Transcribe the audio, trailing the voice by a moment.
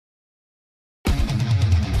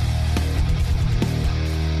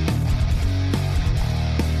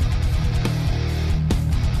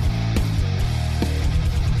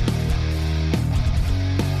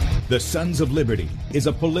The Sons of Liberty is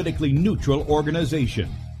a politically neutral organization.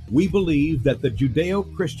 We believe that the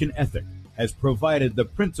Judeo-Christian ethic has provided the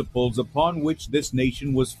principles upon which this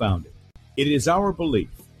nation was founded. It is our belief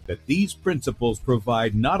that these principles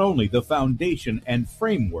provide not only the foundation and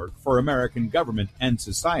framework for American government and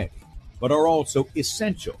society, but are also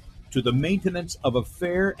essential to the maintenance of a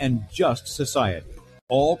fair and just society.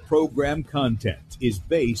 All program content is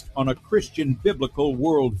based on a Christian biblical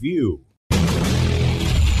worldview.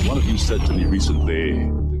 One of you said to me recently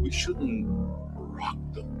that we shouldn't rock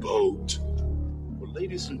the boat. Well,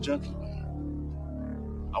 ladies and gentlemen,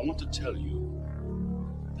 I want to tell you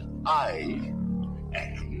that I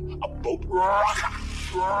am a boat rocker.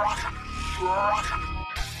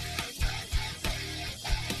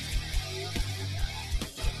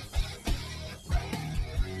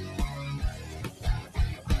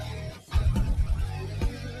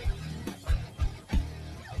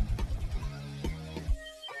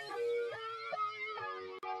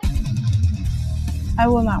 I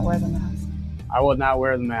will not wear the mask. I will not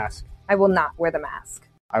wear the mask. I will not wear the mask.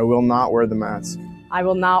 I will not wear the mask. I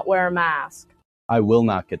will not wear a mask. I will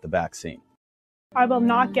not get the vaccine. I will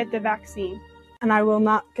not get the vaccine. And I will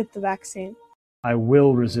not get the vaccine. I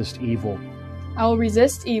will resist evil. I will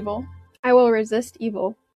resist evil. I will resist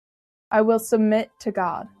evil. I will submit to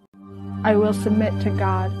God. I will submit to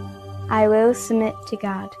God. I will submit to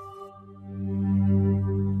God.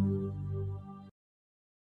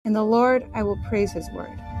 In the Lord I will praise his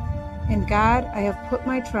word. In God I have put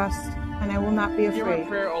my trust, and I will not be afraid. Hear my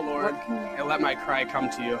prayer, O Lord, and let my cry come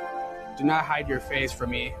to you. Do not hide your face from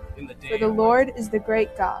me in the day. For the Lord is the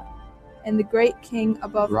great God, and the great King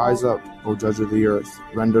above all. Rise up, O judge of the earth,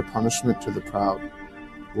 render punishment to the proud.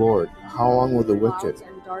 Lord, how long will the wicked,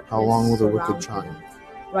 how long will the wicked triumph?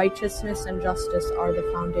 Righteousness and justice are the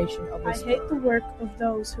foundation of this. I hate the work of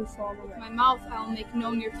those who fall away. With my mouth I will make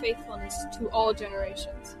known your faithfulness to all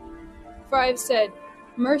generations. For I have said,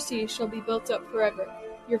 mercy shall be built up forever.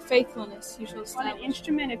 Your faithfulness you shall establish. On an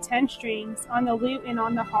instrument of 10 strings, on the lute and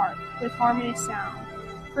on the harp, with harmonious sound.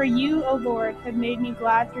 For you, O Lord, have made me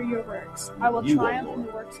glad through your works. I will triumph in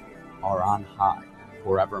the works of your hands. Are on high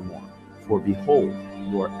forevermore. For behold,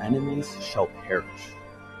 your enemies shall perish.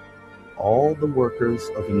 All the workers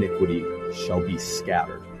of iniquity shall be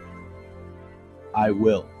scattered. I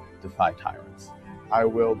will defy tyrants. I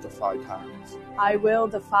will defy tyrants. I will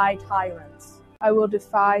defy tyrants. I will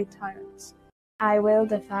defy tyrants. I will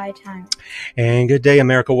defy tyrants. And good day,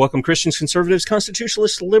 America. Welcome, Christians, conservatives,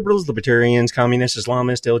 constitutionalists, liberals, libertarians, communists,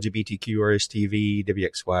 Islamists, LGBTQ, RSTV,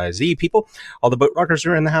 WXYZ people. All the boat rockers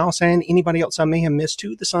are in the house, and anybody else I may have missed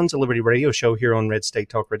to the Sons of Liberty radio show here on Red State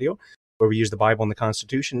Talk Radio, where we use the Bible and the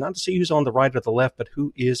Constitution, not to see who's on the right or the left, but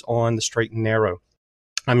who is on the straight and narrow.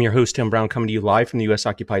 I'm your host, Tim Brown, coming to you live from the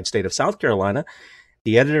U.S.-occupied state of South Carolina,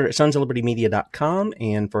 the editor at sonsoflibertymedia.com,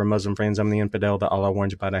 and for our Muslim friends, I'm the infidel that Allah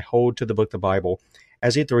warns about. I hold to the book, the Bible,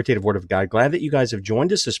 as the authoritative word of God. Glad that you guys have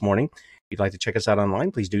joined us this morning. If you'd like to check us out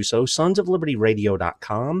online, please do so,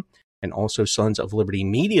 sonsoflibertyradio.com, and also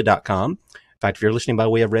sonsoflibertymedia.com. In fact, if you're listening by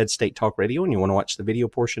way of Red State Talk Radio and you want to watch the video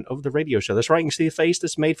portion of the radio show, that's right, you can see a face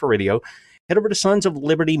that's made for radio. Head over to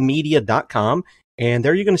sonsoflibertymedia.com, and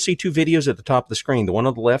there you're going to see two videos at the top of the screen. The one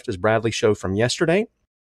on the left is Bradley's show from yesterday.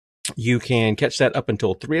 You can catch that up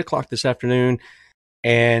until 3 o'clock this afternoon,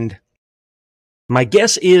 and my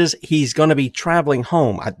guess is he's going to be traveling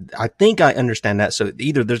home. I think I understand that. So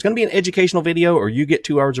either there's going to be an educational video or you get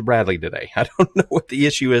 2 hours of Bradley today. I don't know what the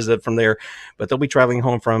issue is from there, but they'll be traveling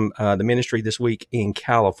home from the ministry this week in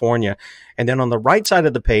California. And then on the right side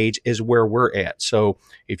of the page is where we're at. So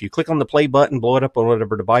if you click on the play button, blow it up on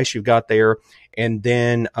whatever device you've got there, and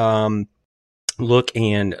then look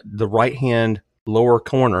in the right-hand lower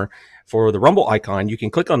corner for the Rumble icon, you can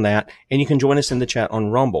click on that and you can join us in the chat on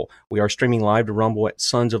Rumble. We are streaming live to Rumble at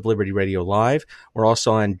Sons of Liberty Radio Live. We're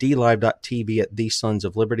also on DLive.tv at The Sons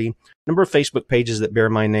of Liberty. A number of Facebook pages that bear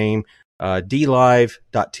my name,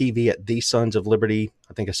 DLive.tv at The Sons of Liberty.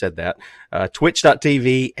 I think I said that.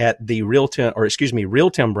 Twitch.tv at the Real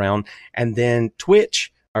Tim Brown, and then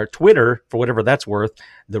Twitch or Twitter, for whatever that's worth,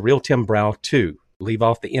 the Real Tim Brown 2. Leave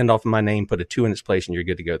off the end off of my name, put a 2 in its place, and you're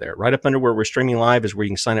good to go there. Right up under where we're streaming live is where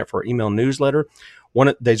you can sign up for our email newsletter.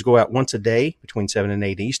 These go out once a day between 7 and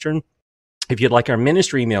 8 Eastern. If you'd like our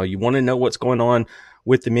ministry email, you want to know what's going on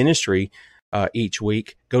with the ministry each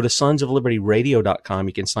week, go to sonsoflibertyradio.com.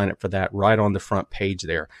 You can sign up for that right on the front page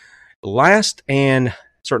there. Last and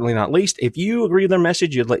certainly not least, if you agree with our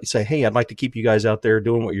message, you'd like to say, hey, I'd like to keep you guys out there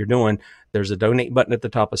doing what you're doing. There's a donate button at the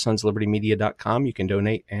top of sonsoflibertymedia.com. You can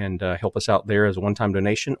donate and help us out there as a one-time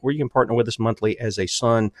donation, or you can partner with us monthly as a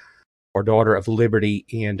son or daughter of liberty,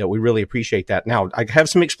 and we really appreciate that. Now, I have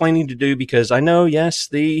some explaining to do because I know, yes,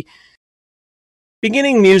 the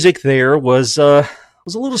beginning music there was a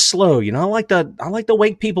little slow. You know, I like to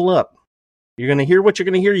wake people up. You're going to hear what you're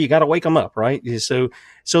going to hear. You got to wake them up, right? So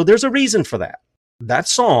there's a reason for that. That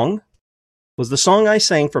song was the song I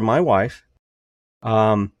sang for my wife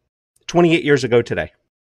 28 years ago today,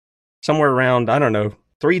 somewhere around, I don't know,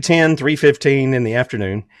 3:10, 3:15 in the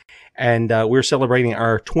afternoon. And we're celebrating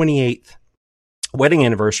our 28th wedding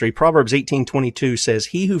anniversary. Proverbs 18:22 says,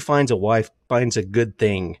 "He who finds a wife finds a good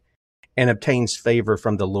thing and obtains favor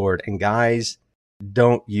from the Lord." And guys,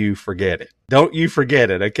 don't you forget it. Don't you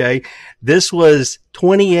forget it, okay? This was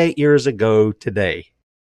 28 years ago today.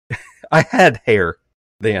 I had hair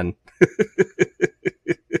then.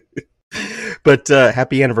 But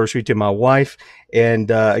happy anniversary to my wife.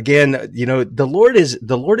 And again, you know, the Lord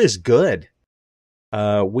is good.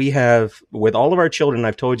 We have, with all of our children,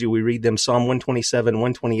 I've told you, we read them Psalm 127,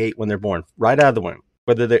 128 when they're born, right out of the womb,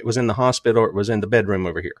 whether it was in the hospital or it was in the bedroom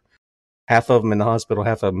over here. Half of them in the hospital,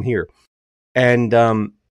 half of them here. And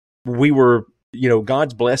we were, you know,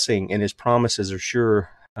 God's blessing and his promises are sure.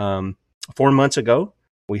 4 months ago,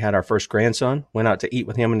 we had our first grandson, went out to eat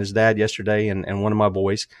with him and his dad yesterday and one of my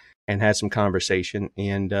boys, and had some conversation.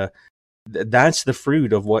 And that's the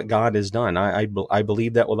fruit of what God has done. I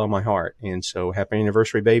believe that with all my heart. And so happy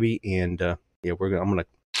anniversary, baby. And yeah, I'm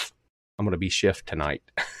gonna be shift tonight.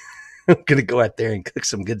 I'm gonna go out there and cook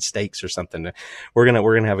some good steaks or something. We're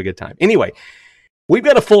gonna have a good time. Anyway, we've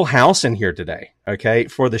got a full house in here today, okay,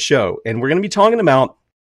 for the show, and we're gonna be talking about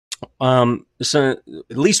so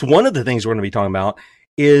at least one of the things we're gonna be talking about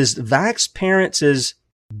is vaxxed parents'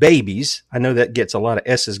 babies. I know that gets a lot of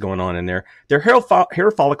S's going on in there. Their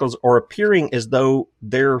hair follicles are appearing as though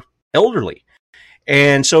they're elderly.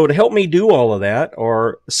 And so to help me do all of that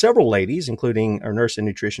are several ladies, including our nurse and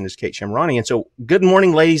nutritionist, Kate Shemirani. And so good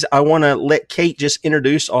morning, ladies. I want to let Kate just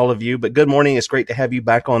introduce all of you, but good morning. It's great to have you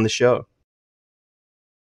back on the show.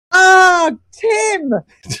 Tim,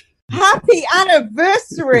 happy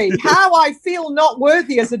anniversary. How I feel not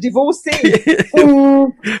worthy as a divorcee.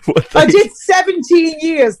 I did 17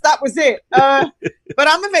 years. That was it. But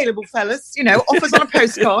I'm available, fellas. You know, offers on a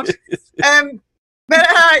postcard.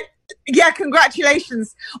 Yeah,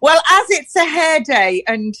 congratulations. Well, as it's a hair day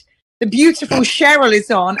and the beautiful Cheryl is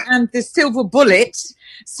on and the silver bullet,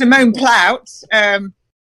 Simone Plout,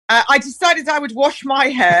 I decided I would wash my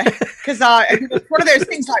hair because it's one of those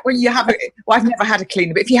things like when you have well, I've never had a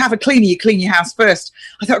cleaner, but if you have a cleaner, you clean your house first.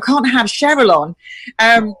 I thought I can't have Cheryl on.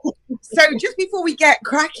 So just before we get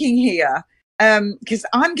cracking here, because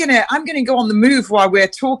I'm gonna go on the move while we're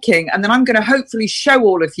talking, and then I'm gonna hopefully show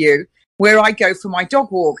all of you where I go for my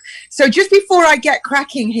dog walk. So just before I get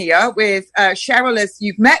cracking here with Cheryl, as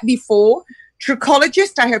you've met before,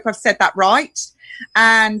 trichologist, I hope I've said that right.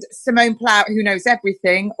 And Simone Plout, who knows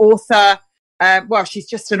everything, author. Well, she's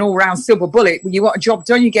just an all-round silver bullet. When you want a job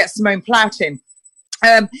done, you get Simone Plout in.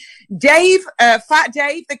 Dave, Fat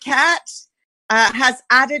Dave, the cat, has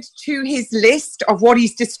added to his list of what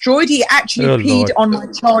he's destroyed. He actually peed on my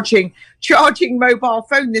charging mobile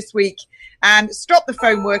phone this week and stopped the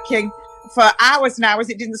phone working for hours and hours.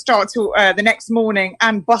 It didn't start till the next morning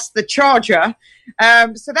and bust the charger.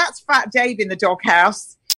 So that's Fat Dave in the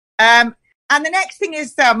doghouse. And the next thing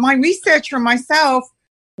is my researcher and myself,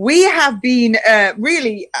 we have been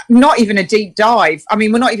really not even a deep dive. I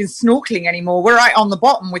mean, we're not even snorkeling anymore. We're right on the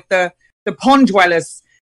bottom with the pond dwellers.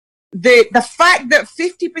 The fact that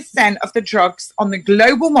 50% of the drugs on the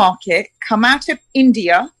global market come out of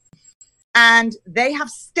India, and they have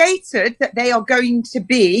stated that they are going to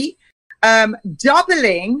be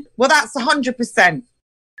doubling, well, that's 100%. And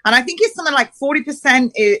I think it's something like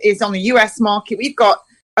 40% is on the US market. We've got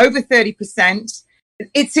over 30%.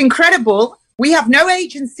 It's incredible. We have no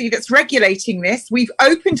agency that's regulating this. We've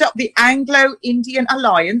opened up the Anglo-Indian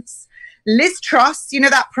Alliance. Liz Truss, you know,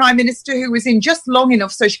 that prime minister who was in just long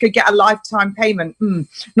enough so she could get a lifetime payment.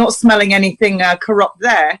 Not smelling anything corrupt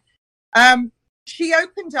there. She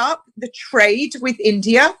opened up the trade with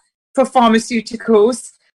India for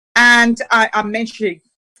pharmaceuticals. And I'm mentioning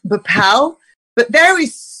Bhopal. But there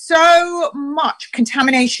is so much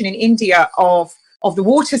contamination in India of the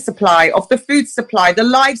water supply, of the food supply, the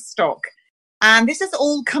livestock. And this is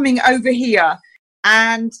all coming over here.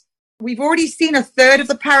 And we've already seen a third of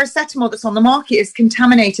the paracetamol that's on the market is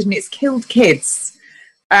contaminated and it's killed kids.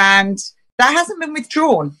 And that hasn't been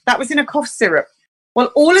withdrawn. That was in a cough syrup.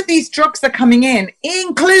 Well, all of these drugs are coming in,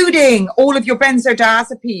 including all of your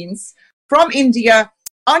benzodiazepines from India,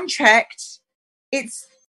 unchecked. It's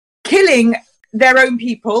killing their own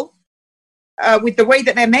people. With the way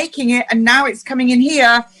that they're making it, and now it's coming in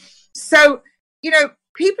here. So,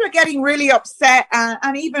 people are getting really upset,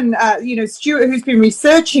 and even, Stuart, who's been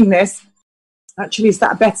researching this, actually, is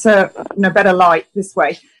that better light this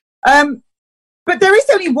way? But there is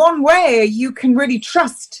only one way you can really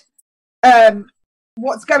trust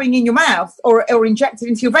what's going in your mouth or injected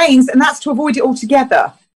into your veins, and that's to avoid it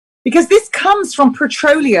altogether. Because this comes from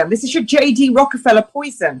petroleum. This is your J.D. Rockefeller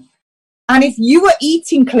poison. And if you were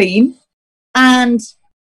eating clean and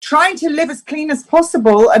trying to live as clean as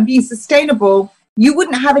possible and being sustainable, you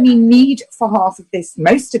wouldn't have any need for half of this,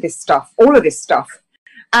 most of this stuff, all of this stuff.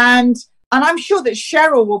 And I'm sure that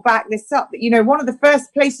Cheryl will back this up, that, one of the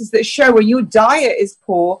first places that show when your diet is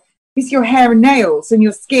poor is your hair and nails and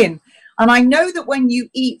your skin. And I know that when you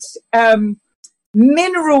eat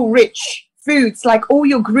mineral-rich foods like all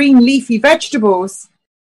your green leafy vegetables,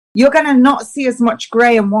 you're going to not see as much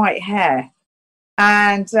grey and white hair.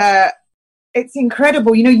 And it's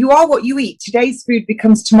incredible. You are what you eat. Today's food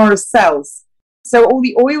becomes tomorrow's cells. So all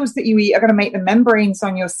the oils that you eat are going to make the membranes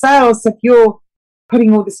on your cells. So if you're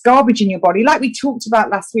putting all this garbage in your body, like we talked about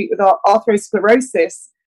last week with our atherosclerosis,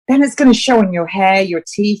 then it's going to show on your hair, your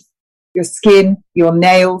teeth, your skin, your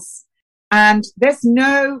nails. And there's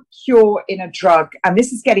no cure in a drug. And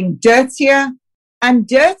this is getting dirtier and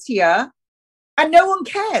dirtier, and no one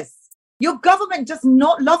cares. Your government does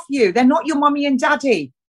not love you. They're not your mummy and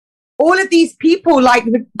daddy. All of these people, like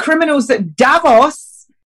the criminals at Davos,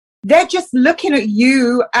 they're just looking at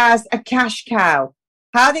you as a cash cow,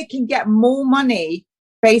 how they can get more money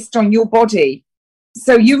based on your body.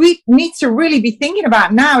 So you need to really be thinking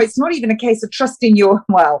about now. It's not even a case of trusting who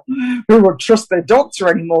would trust their doctor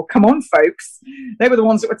anymore? Come on, folks. They were the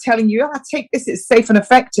ones that were telling you, take this, it's safe and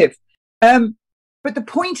effective. But the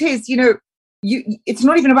point is, it's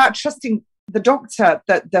not even about trusting the doctor,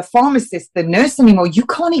 the pharmacist, the nurse anymore. You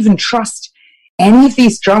can't even trust any of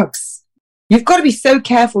these drugs. You've got to be so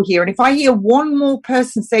careful here. And if I hear one more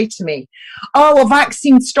person say to me, a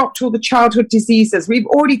vaccine stopped all the childhood diseases, we've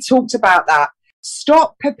already talked about that.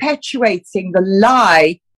 Stop perpetuating the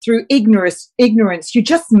lie through ignorance. You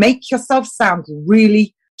just make yourself sound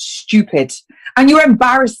really stupid. And you're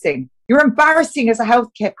embarrassing. You're embarrassing as a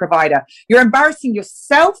healthcare provider. You're embarrassing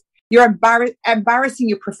yourself. You're embarrassing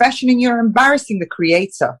your profession, and you're embarrassing the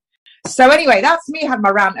creator. So anyway, that's me. Had my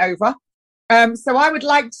rant over. So I would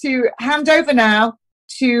like to hand over now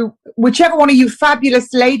to whichever one of you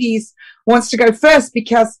fabulous ladies wants to go first,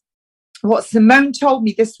 because what Simone told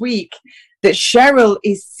me this week that Cheryl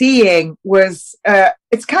is seeing was,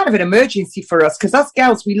 it's kind of an emergency for us, because us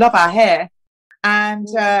girls, we love our hair. And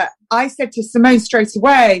I said to Simone straight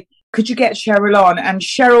away, could you get Cheryl on? And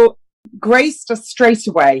Cheryl graced us straight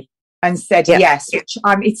away and said yes, which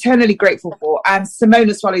I'm eternally grateful for. And Simone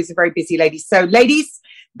as well is a very busy lady. So ladies,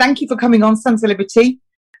 thank you for coming on Sons of Liberty.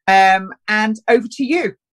 And over to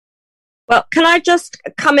you. Well, can I just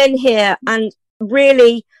come in here and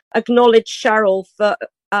really acknowledge Cheryl for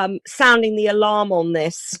sounding the alarm on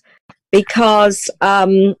this, because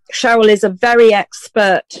Cheryl is a very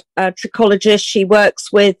expert trichologist. She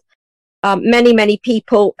works with many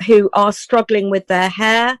people who are struggling with their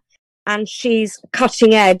hair, and she's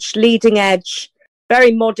cutting edge, leading edge,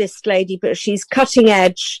 very modest lady, but she's cutting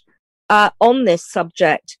edge on this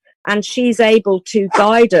subject, and she's able to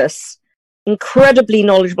guide us. Incredibly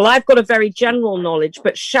knowledgeable. I've got a very general knowledge,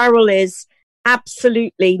 but Cheryl is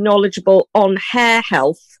absolutely knowledgeable on hair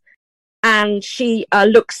health, and she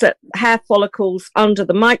looks at hair follicles under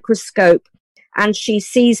the microscope, and she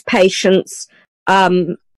sees patients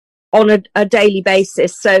on a daily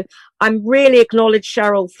basis. So I'm really acknowledge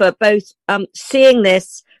Cheryl for both seeing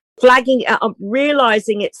this, flagging it up,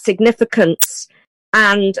 realizing its significance,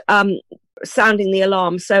 and sounding the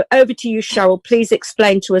alarm. So over to you, Cheryl. Please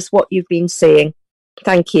explain to us what you've been seeing.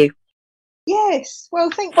 Thank you. Yes, well,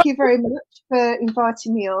 thank you very much for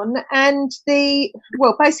inviting me on. And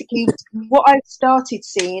basically what I started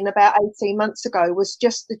seeing about 18 months ago was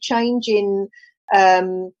just the change in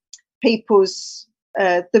people's,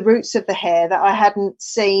 the roots of the hair that I hadn't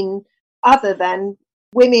seen, other than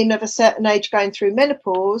women of a certain age going through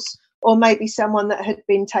menopause, or maybe someone that had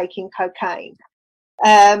been taking cocaine.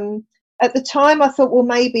 At the time I thought, well,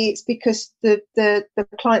 maybe it's because the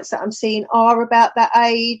clients that I'm seeing are about that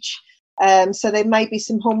age. So there may be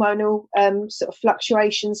some hormonal sort of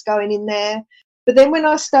fluctuations going in there. But then when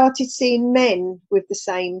I started seeing men with the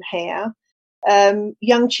same hair,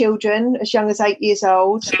 young children as young as 8 years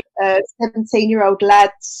old, 17-year-old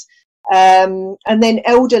lads, and then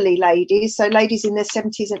elderly ladies, so ladies in their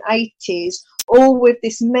 70s and 80s, all with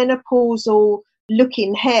this menopausal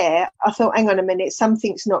looking hair, I thought, hang on a minute,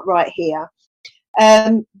 something's not right here.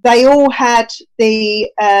 They all had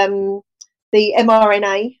the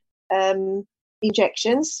mRNA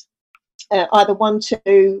injections, either 1,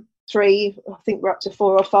 2, 3. I think we're up to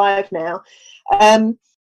 4 or 5 now.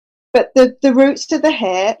 But the roots of the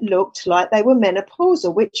hair looked like they were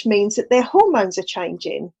menopausal, which means that their hormones are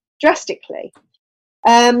changing drastically.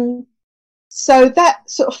 So that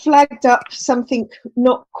sort of flagged up something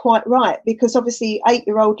not quite right, because obviously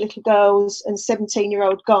 8-year-old little girls and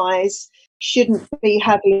 17-year-old guys shouldn't be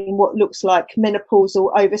having what looks like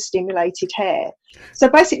menopausal overstimulated hair. So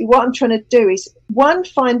basically what I'm trying to do is, one,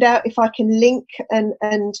 find out if I can link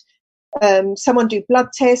and someone do blood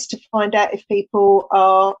tests to find out if people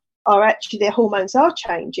are actually, their hormones are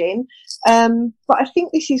changing. But I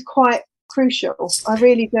think this is quite crucial. I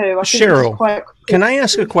really do. I think Cheryl, can I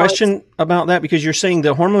ask a question about that? Because you're saying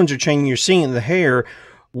the hormones are changing, you're seeing it in the hair.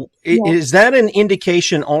 Is that an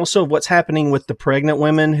indication also of what's happening with the pregnant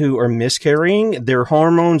women who are miscarrying? Their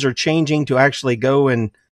hormones are changing to actually go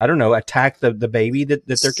and, I don't know, attack the baby that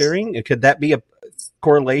they're carrying? Could that be a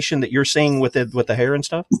correlation that you're seeing with the hair and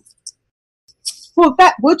stuff? Well,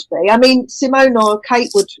 that would be. I mean, Simone or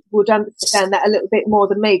Kate would understand that a little bit more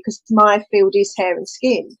than me, because my field is hair and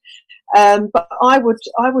skin. But I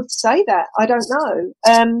would say that. I don't know.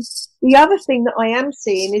 The other thing that I am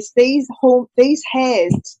seeing is these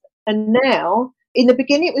hairs, and now, in the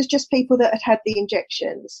beginning it was just people that had the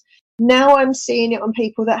injections. Now I'm seeing it on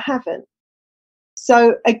people that haven't.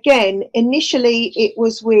 So again, initially it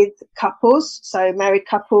was with couples, so married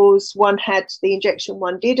couples, one had the injection,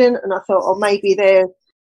 one didn't, and I thought, oh, maybe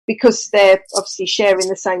because they're obviously sharing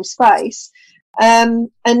the same space. And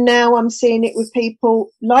now I'm seeing it with people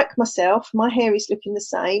like myself. My hair is looking the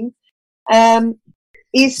same.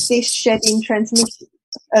 Is this shedding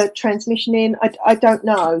transmission in? I don't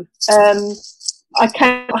know. I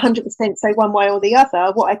can't 100% say one way or the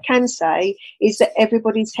other. What I can say is that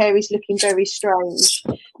everybody's hair is looking very strange.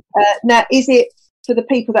 Now, is it for the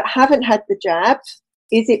people that haven't had the jab?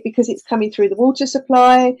 Is it because it's coming through the water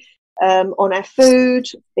supply, on our food,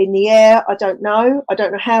 in the air? I don't know. I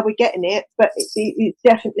don't know how we're getting it, but it's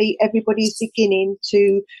definitely, everybody's beginning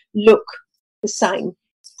to look the same.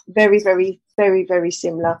 Very, very, very, very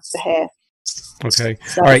similar, the hair. Okay.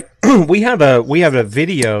 So. All right. We have a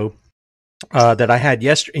video that I had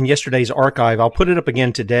in yesterday's archive. I'll put it up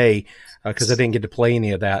again today because I didn't get to play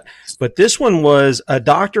any of that. But this one was, a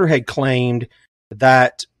doctor had claimed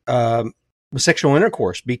that sexual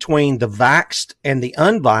intercourse between the vaxxed and the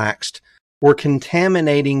unvaxxed were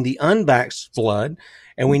contaminating the unvaxxed blood.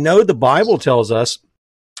 And we know the Bible tells us,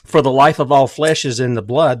 for the life of all flesh is in the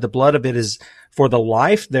blood of it is for the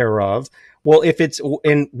life thereof. Well,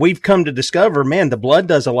 and we've come to discover, man, the blood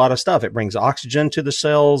does a lot of stuff. It brings oxygen to the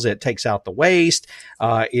cells. It takes out the waste.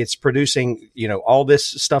 It's producing, all this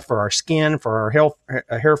stuff for our skin, for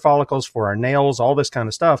our hair follicles, for our nails, all this kind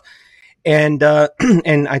of stuff. And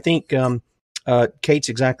I think, Kate's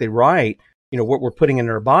exactly right. What we're putting in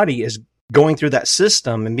our body is going through that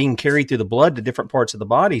system and being carried through the blood to different parts of the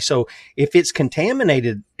body. So if it's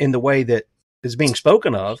contaminated in the way that is being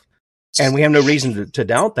spoken of, and we have no reason to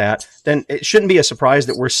doubt that, then it shouldn't be a surprise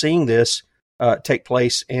that we're seeing this take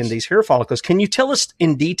place in these hair follicles. Can you tell us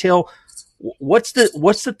in detail what's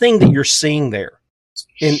the thing that you're seeing there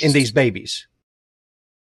in these babies?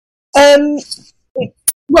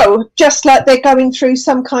 Well, just like they're going through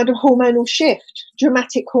some kind of hormonal shift,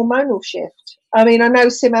 dramatic hormonal shift. I mean, I know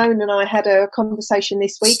Simone and I had a conversation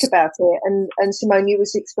this week about it, and Simone, you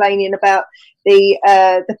was explaining about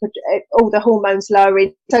all the hormones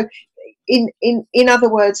lowering. So, in other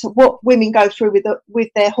words, what women go through with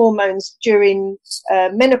their hormones during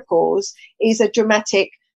menopause is a dramatic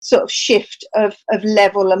sort of shift of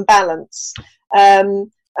level and balance.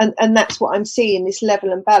 And that's what I'm seeing, this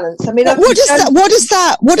level and balance. I mean, what does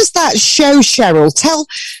that show, Cheryl?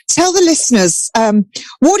 Tell the listeners,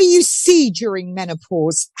 what do you see during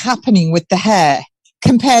menopause happening with the hair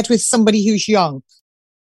compared with somebody who's young?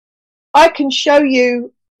 I can show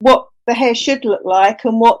you what the hair should look like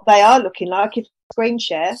and what they are looking like if screen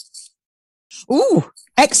share. Ooh,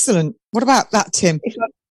 excellent. What about that, Tim?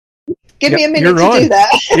 Give me a minute to do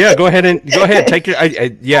that. Yeah, go ahead. Take your.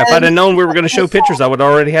 If I'd have known we were going to show pictures, I would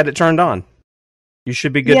have already had it turned on. You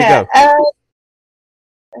should be good to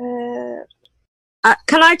go.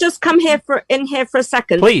 Can I just come in here for a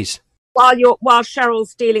second, please? While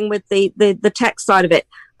Cheryl's dealing with the tech side of it,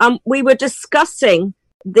 we were discussing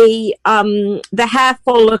the hair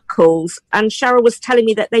follicles, and Cheryl was telling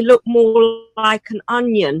me that they look more like an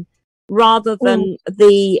onion rather than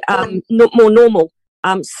the more normal.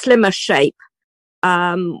 Slimmer shape,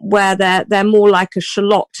 where they're more like a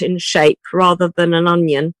shallot in shape rather than an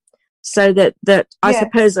onion. So that I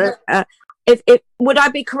suppose If would I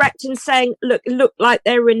be correct in saying, look like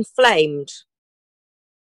they're inflamed?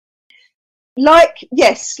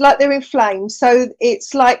 Yes, like they're inflamed. So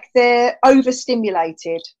it's like they're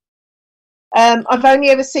overstimulated. I've only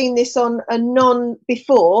ever seen this on a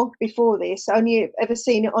before this. Only ever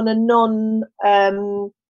seen it on a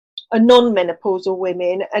non-menopausal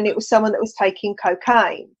women, and it was someone that was taking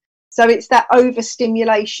cocaine. So it's that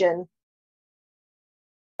overstimulation.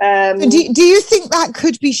 Do you think that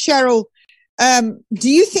could be, Cheryl? Do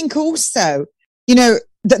you think also,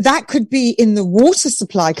 that could be in the water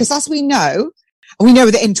supply? Because as we know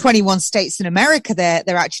that in 21 states in America,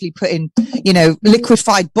 they're actually putting,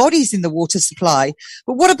 liquefied bodies in the water supply.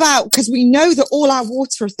 But what about, because we know that all our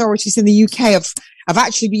water authorities in the UK have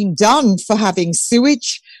actually been done for having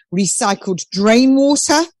sewage, recycled drain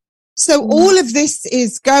water. So all of this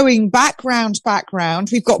is going background.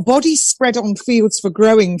 We've got bodies spread on fields for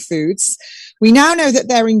growing foods. We now know that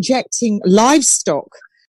they're injecting livestock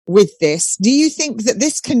with this. Do you think that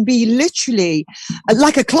this can be literally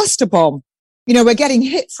like a cluster bomb? We're getting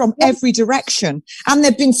hit from every direction, and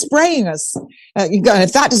they've been spraying us.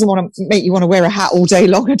 If that doesn't want to make you want to wear a hat all day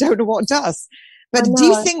long, I don't know what does. But do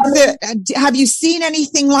you think have you seen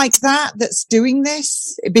anything like that that's doing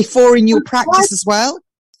this before in your practice as well?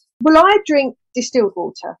 Well, I drink distilled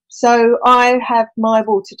water. So I have my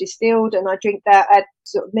water distilled, and I drink that, add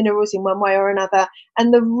sort of minerals in one way or another.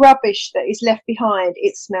 And the rubbish that is left behind,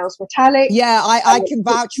 it smells metallic. Yeah, I can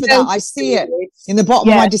vouch for that. I see it in the bottom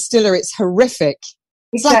of my distiller. It's horrific.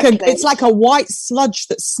 Exactly. It's like a white sludge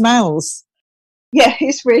that smells. Yeah,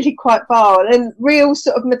 it's really quite vile and real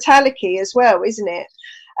sort of metallic-y as well, isn't it?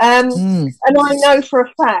 And I know for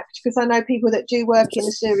a fact, because I know people that do work in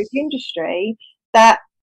the sewage industry, that,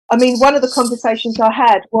 I mean, one of the conversations I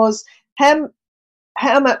had was how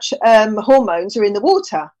much hormones are in the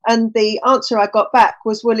water, and the answer I got back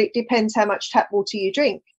was, well, it depends how much tap water you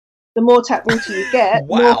drink. The more tap water you get,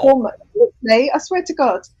 more hormones. I swear to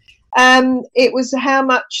God. It was how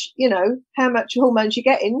much hormones you're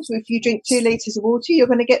getting. So if you drink 2 litres of water, you're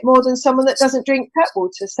going to get more than someone that doesn't drink tap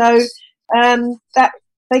water. So that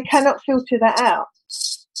they cannot filter that out.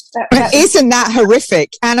 Isn't that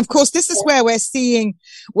horrific? And of course, this is where we're seeing,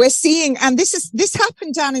 and this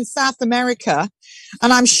happened down in South America.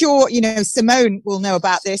 And I'm sure, Simone will know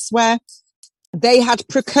about this, where they had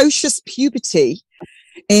precocious puberty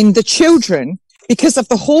in the children because of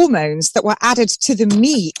the hormones that were added to the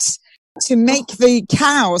meat to make the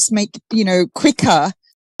cows make, quicker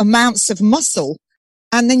amounts of muscle.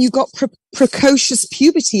 And then you got precocious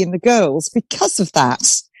puberty in the girls because of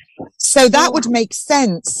that. So that would make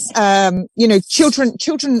sense.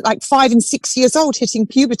 Children like 5 and 6 years old hitting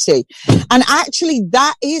puberty. And actually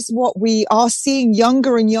that is what we are seeing,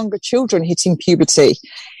 younger and younger children hitting puberty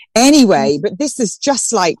anyway. But this is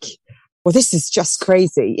just this is just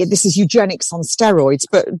crazy. This is eugenics on steroids,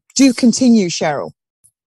 but do continue, Cheryl.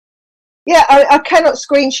 Yeah, I cannot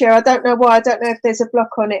screen share. I don't know why. I don't know if there's a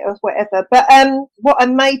block on it or whatever. But what I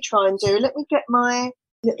may try and do, let me get my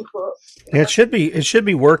little book. Yeah, it should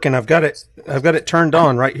be working. I've got it turned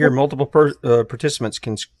on right here. Multiple participants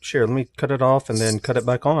can share. Let me cut it off and then cut it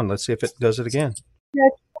back on. Let's see if it does it again. Yeah,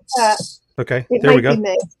 okay, there we go.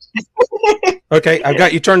 Okay, I've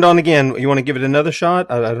got you turned on again. You want to give it another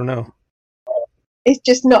shot? I don't know. It's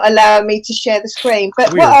just not allowing me to share the screen.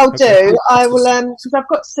 But weird. What I'll do, I will, because I've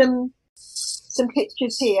got some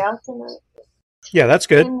pictures here. I don't know. Yeah, that's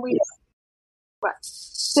good. Right.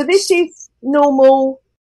 So this is normal.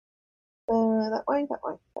 That way.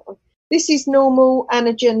 This is normal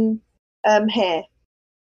anagen hair.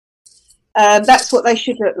 That's what they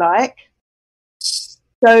should look like.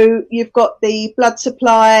 So you've got the blood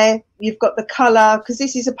supply, you've got the colour, because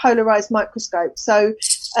this is a polarised microscope. So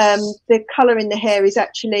the colour in the hair is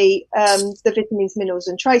actually the vitamins, minerals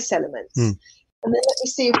and trace elements. And then let me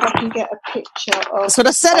see if I can get a picture of... That's what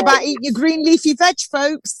I said about eating your green leafy veg,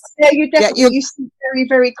 folks. Yeah, you definitely you see very,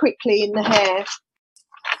 very quickly in the hair.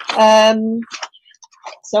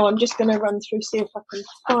 So I'm just going to run through, see if I can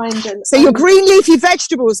find them. So your green leafy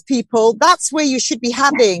vegetables, people, that's where you should be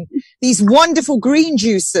having these wonderful green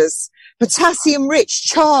juices. Potassium-rich,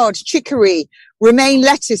 chard, chicory, romaine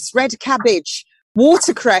lettuce, red cabbage,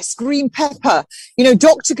 watercress, green pepper,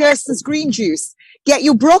 Dr. Gerson's green juice. Get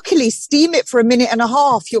your broccoli, steam it for a minute and a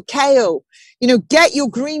half, your kale, get your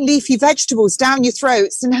green leafy vegetables down your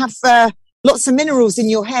throats and have lots of minerals in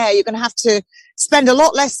your hair. You're going to have to spend a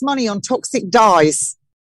lot less money on toxic dyes.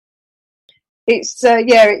 It's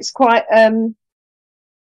it's quite the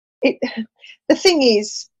thing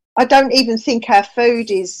is, I don't even think our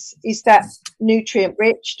food is that nutrient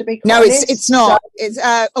rich, to be quite honest. No, it's not. So, it's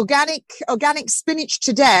organic spinach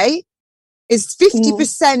today is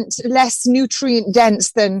 50% less nutrient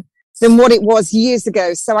dense than what it was years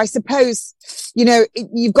ago. So I suppose, you know,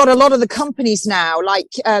 you've got a lot of the companies now,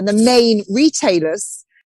 like the main retailers.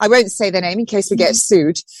 I won't say their name in case we get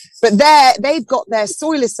sued, but they've got their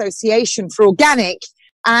soil association for organic,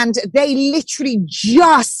 and they literally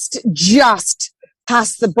just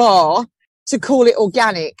pass the bar to call it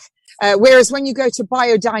organic. Whereas when you go to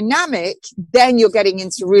biodynamic, then you're getting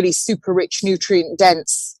into really super rich, nutrient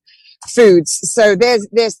dense foods. So there's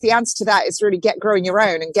the answer to that is really get growing your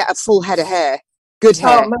own and get a full head of hair, good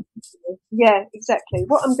hair. Oh, yeah, exactly.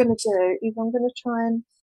 What I'm going to do is I'm going to try and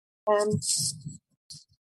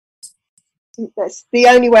that's the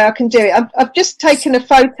only way I can do it. I've just taken a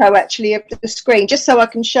photo actually of the screen just so I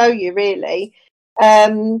can show you really.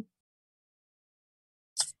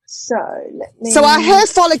 So let me. So our hair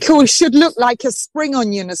follicle should look like a spring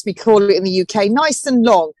onion, as we call it in the UK, nice and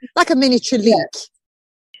long, like a miniature leek. Yeah.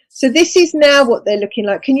 So this is now what they're looking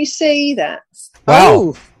like. Can you see that? Wow.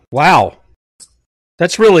 Oh. Wow.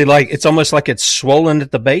 That's really like, it's almost like it's swollen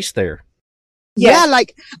at the base there. Yeah,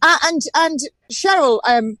 like, and Cheryl,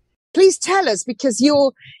 please tell us, because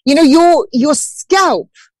your scalp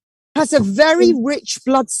has a very rich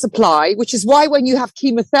blood supply, which is why when you have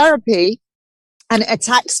chemotherapy and it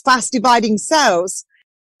attacks fast dividing cells,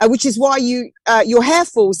 which is why your hair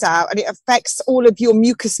falls out and it affects all of your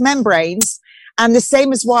mucous membranes. And the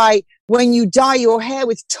same as why when you dye your hair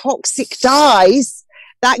with toxic dyes,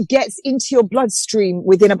 that gets into your bloodstream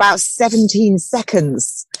within about 17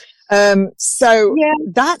 seconds. Please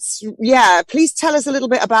tell us a little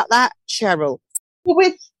bit about that, Cheryl. Well,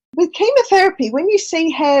 with chemotherapy, when you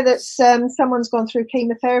see hair that's someone's gone through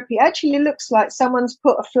chemotherapy, it actually looks like someone's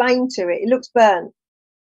put a flame to it. It looks burnt.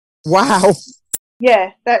 Wow.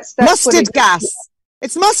 Yeah, that's mustard gas.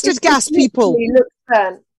 It's mustard gas, people. It looks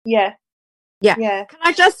burnt. Yeah. Yeah. Yeah. Can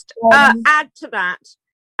I just add to that?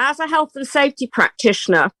 As a health and safety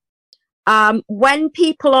practitioner, when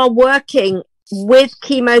people are working with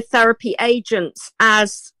chemotherapy agents,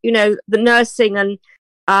 as you know, the nursing and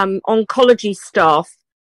oncology staff,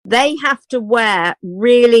 they have to wear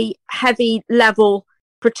really heavy level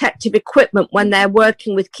protective equipment when they're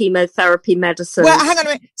working with chemotherapy medicines. Well, hang on a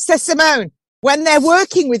minute. So Simone, when they're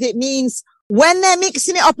working with it means when they're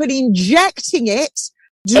mixing it up and injecting it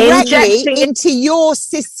directly into your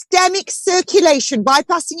systemic circulation,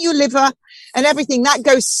 bypassing your liver and everything, that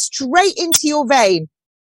goes straight into your vein.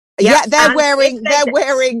 Yeah, they're wearing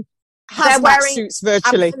hazmat suits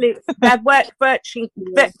virtually. Absolutely.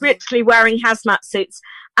 They're virtually wearing hazmat suits.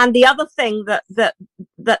 And the other thing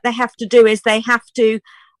that they have to do is they have to,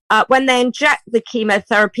 when they inject the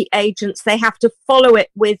chemotherapy agents, they have to follow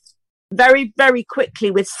it with very, very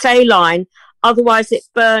quickly with saline. Otherwise, it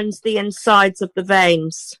burns the insides of the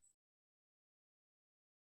veins.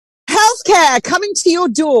 Healthcare coming to your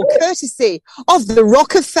door, courtesy of the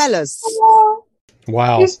Rockefellers.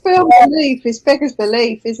 Wow. It's beyond belief. It's beggars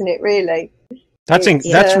belief, isn't it, really? That's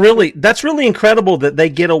really incredible that they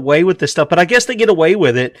get away with this stuff. But I guess they get away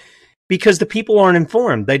with it because the people aren't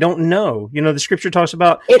informed. They don't know. You know, the scripture talks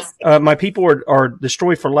about my people are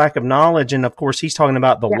destroyed for lack of knowledge. And of course, he's talking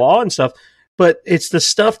about the law and stuff. But it's the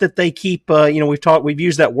stuff that they keep, we've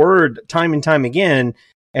used that word time and time again.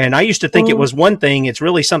 And I used to think it was one thing. It's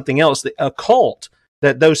really something else. The occult,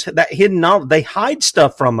 that hidden knowledge, they hide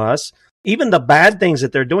stuff from us. Even the bad things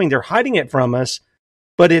that they're doing, they're hiding it from us.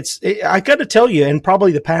 But I got to tell you, in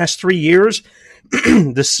probably the past 3 years,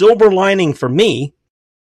 the silver lining for me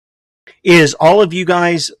is all of you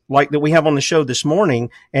guys like that we have on the show this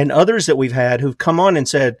morning and others that we've had who've come on and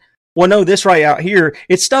said, well, no, this right out here,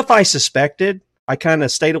 it's stuff I suspected. I kind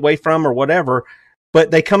of stayed away from or whatever. But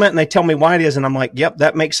they come out and they tell me why it is. And I'm like, yep,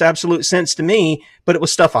 that makes absolute sense to me. But it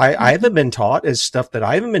was stuff I haven't been taught, is stuff that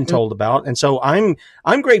I haven't been told about. And so I'm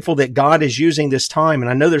grateful that God is using this time. And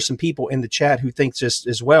I know there's some people in the chat who think this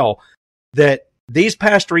as well, that these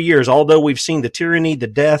past 3 years, although we've seen the tyranny, the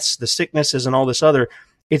deaths, the sicknesses, and all this other,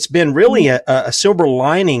 it's been really a silver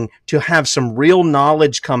lining to have some real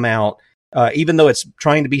knowledge come out, even though it's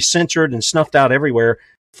trying to be censored and snuffed out everywhere.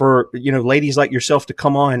 For, ladies like yourself to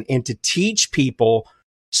come on and to teach people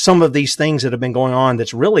some of these things that have been going on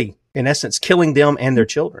that's really, in essence, killing them and their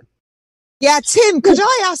children. Yeah, Tim, could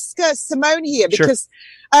I ask Simone here? Because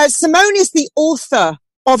Simone is the author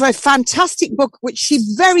of a fantastic book, which she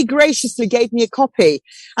very graciously gave me a copy.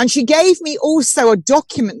 And she gave me also a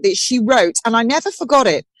document that she wrote, and I never forgot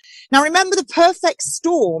it. Now, remember, the perfect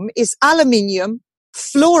storm is aluminium,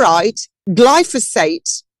 fluoride,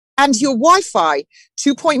 glyphosate, and your Wi-Fi,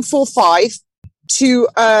 2.45 to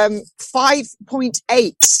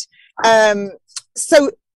 5.8.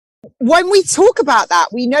 So when we talk about that,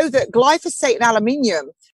 we know that glyphosate and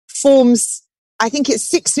aluminium forms, I think it's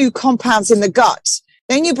 6 new compounds in the gut.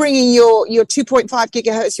 Then you bring in your 2.5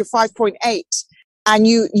 gigahertz, your 5.8, and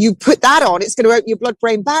you put that on, it's going to open your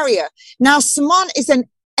blood-brain barrier. Now, Simone is an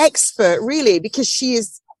expert, really, because she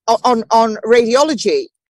is on radiology.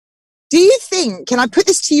 Do you think, can I put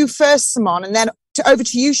this to you first, Simone, and then over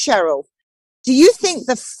to you, Cheryl? Do you think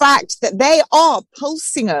the fact that they are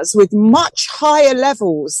pulsing us with much higher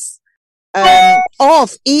levels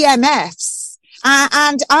of EMFs,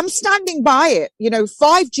 and I'm standing by it,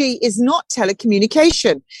 5G is not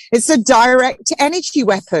telecommunication. It's a direct energy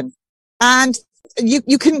weapon. And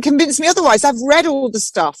you can convince me otherwise. I've read all the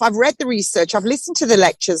stuff. I've read the research. I've listened to the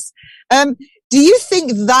lectures. Do you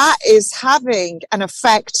think that is having an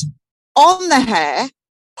effect on the hair,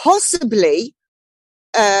 possibly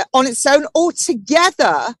on its own, or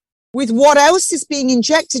together with what else is being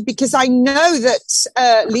injected? Because I know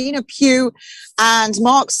that Lena Pugh and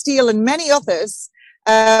Mark Steele and many others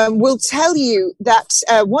will tell you that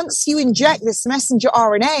once you inject this messenger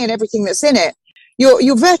RNA and everything that's in it,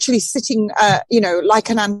 you're virtually sitting, like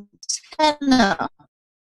an antenna.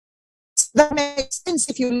 That makes sense.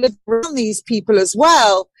 If you live around these people as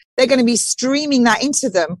well, they're going to be streaming that into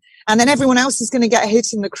them, and then everyone else is going to get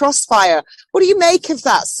hit in the crossfire. What do you make of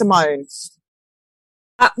that, Simone?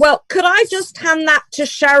 Well, could I just hand that to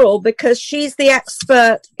Cheryl, because she's the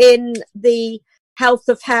expert in the health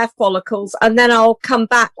of hair follicles, and then I'll come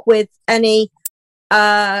back with any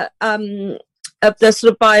of the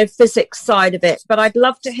sort of biophysics side of it. But I'd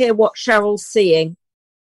love to hear what Cheryl's seeing.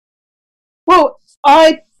 Well,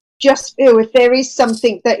 I just feel if there is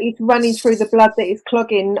something that is running through the blood that is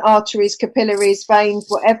clogging arteries, capillaries, veins,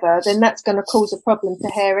 whatever, then that's going to cause a problem to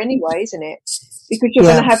hair anyway, isn't it? Because you're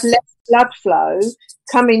going to have less blood flow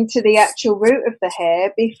coming to the actual root of the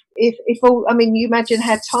hair. If all, I mean, you imagine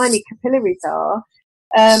how tiny capillaries are.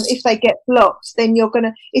 If they get blocked, then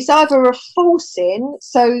it's either a forcing,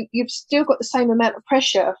 so you've still got the same amount of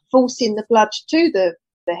pressure forcing the blood to the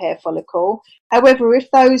hair follicle. However,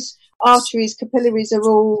 if those arteries, capillaries are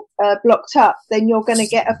all blocked up, then you're going to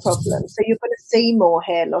get a problem. So you're going to see more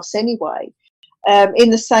hair loss anyway. In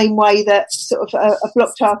the same way that sort of a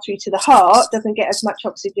blocked artery to the heart doesn't get as much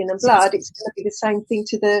oxygen and blood, it's going to be the same thing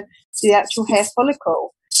to the actual hair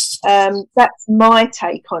follicle. That's my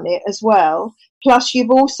take on it as well. Plus, you've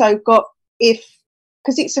also got,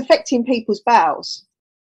 because it's affecting people's bowels,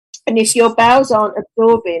 and if your bowels aren't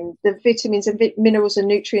absorbing the vitamins and minerals and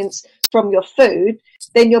nutrients from your food,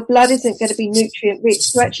 then your blood isn't going to be nutrient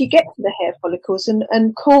rich to actually get to the hair follicles and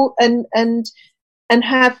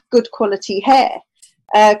have good quality hair,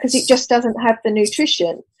 because it just doesn't have the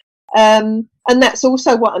nutrition. And that's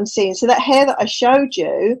also what I'm seeing. So that hair that I showed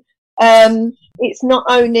you, it's not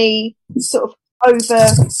only sort of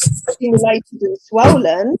over-stimulated and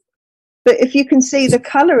swollen, but if you can see the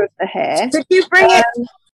colour of the hair. Could you bring it,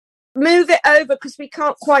 move it over, because we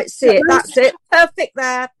can't quite see it. That's it. Perfect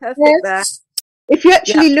there. Perfect there. If you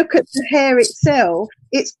actually look at the hair itself,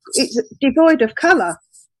 it's devoid of colour.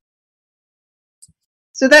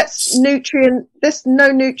 So that's nutrient. There's no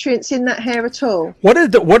nutrients in that hair at all. What are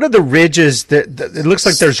the ridges that it looks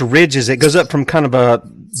like there's ridges? It goes up from kind of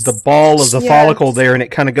the ball of the follicle there, and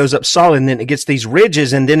it kind of goes up solid, and then it gets these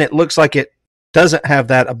ridges, and then it looks like it doesn't have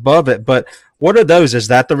that above it. But what are those? Is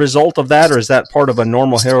that the result of that, or is that part of a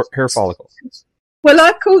normal hair follicle? Well,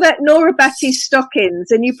 I call that Nora Batty's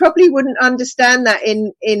stockings, and you probably wouldn't understand that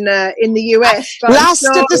in the US. Last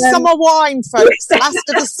of the summer wine, folks. Last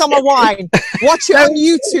of the summer wine. Watch it on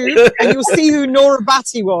YouTube, and you'll see who Nora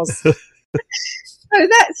Batty was. So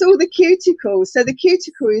that's all the cuticle. So the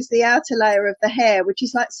cuticle is the outer layer of the hair, which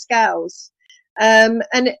is like scales. And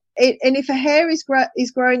if a hair is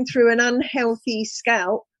growing through an unhealthy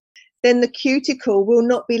scalp, then the cuticle will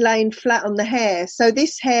not be laying flat on the hair. So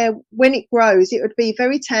this hair, when it grows, it would be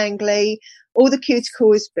very tangly. All the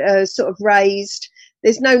cuticle is sort of raised.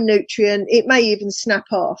 There's no nutrient. It may even snap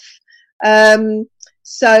off.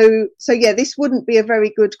 So yeah, this wouldn't be a very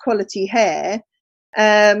good quality hair.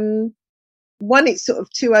 One, it's sort of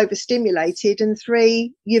too overstimulated, and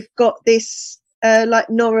three, you've got this like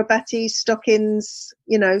Nora Batty's stockings,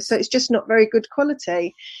 so it's just not very good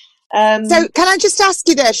quality. So can I just ask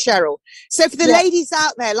you there, Cheryl? So for the ladies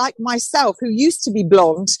out there like myself who used to be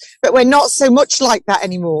blonde, but we're not so much like that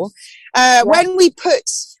anymore, when we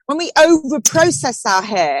over-process our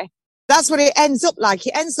hair, that's what it ends up like.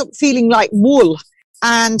 It ends up feeling like wool,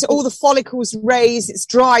 and all the follicles raise, it's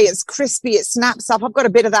dry, it's crispy, it snaps up. I've got a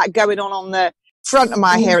bit of that going on the front of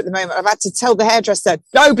my hair at the moment. I've had to tell the hairdresser,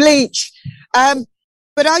 no bleach.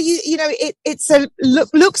 But are you,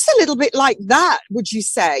 looks a little bit like that, would you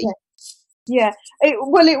say? Yeah, it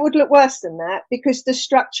would look worse than that, because the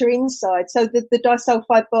structure inside, so the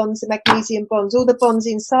disulfide bonds, the magnesium bonds, all the bonds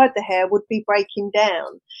inside the hair would be breaking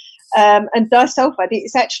down. And disulfide,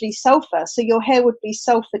 it's actually sulfur, so your hair would be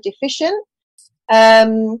sulfur deficient.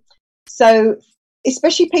 So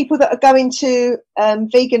especially people that are going to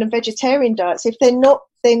vegan and vegetarian diets, if they're not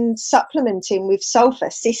then supplementing with sulfur,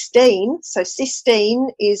 cysteine. So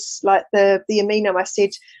cysteine is like the amino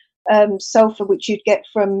acid sulfur which you'd get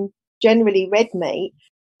from generally red meat.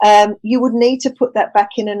 You would need to put that back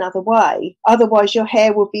in another way. Otherwise, your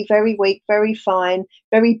hair will be very weak, very fine,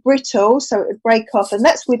 very brittle, so it would break off, and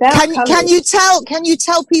that's without. Can you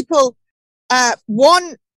tell people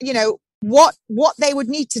what they would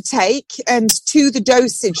need to take, and to the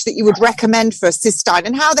dosage that you would recommend for cysteine,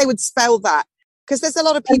 and how they would spell that? Because there's a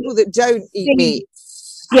lot of people that don't eat meat.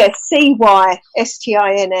 Yes, cysteine,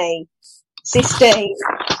 cysteine.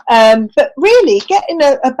 But really, getting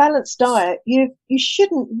a balanced diet, you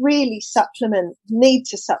shouldn't really need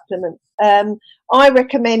to supplement. I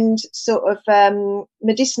recommend sort of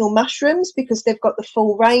medicinal mushrooms, because they've got the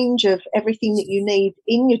full range of everything that you need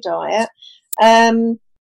in your diet. And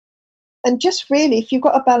just really, if you've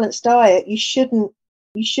got a balanced diet, you shouldn't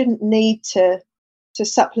need to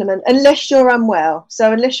supplement unless you're unwell.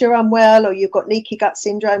 So unless you're unwell, or you've got leaky gut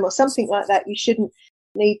syndrome or something like that, you shouldn't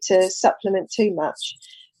need to supplement too much.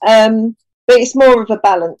 But it's more of a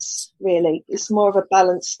balance, really. It's more of a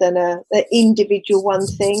balance than an individual one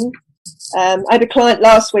thing. I had a client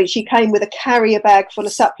last week. She came with a carrier bag full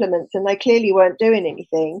of supplements, and they clearly weren't doing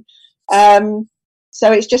anything.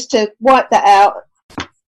 So it's just to wipe that out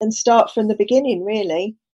and start from the beginning,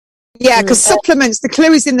 really. Yeah, because supplements, the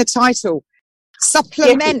clue is in the title.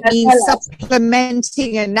 Supplement means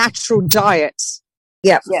supplementing a natural diet.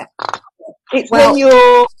 Yeah. It's when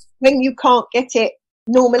you can't get it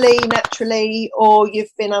normally, naturally, or you've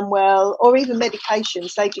been unwell, or even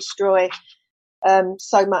medications, they destroy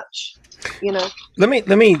so much, Let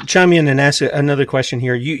me chime in and ask another question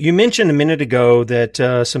here. You mentioned a minute ago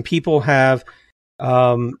that some people have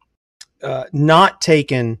not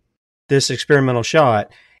taken this experimental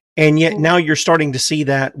shot, and yet now you're starting to see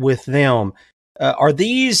that with them. Are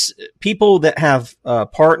these people that have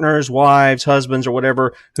partners, wives, husbands, or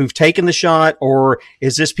whatever who've taken the shot, or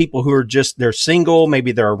is this people who are they're single,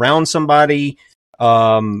 maybe they're around somebody?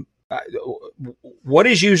 What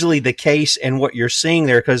is usually the case and what you're seeing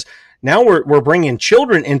there? Because now we're bringing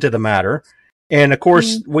children into the matter. And of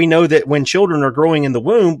course, we know that when children are growing in the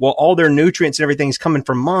womb, well, all their nutrients and everything is coming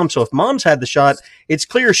from mom. So if mom's had the shot, it's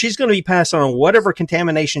clear she's going to be passing on whatever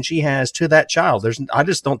contamination she has to that child. I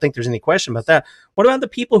just don't think there's any question about that. What about the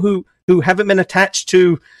people who haven't been attached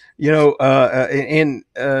to, to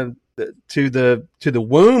the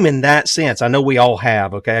womb in that sense? I know we all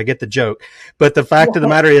have. Okay, I get the joke, but the fact of the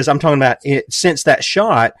matter is, I'm talking about it, since that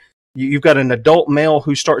shot, you've got an adult male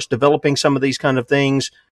who starts developing some of these kind of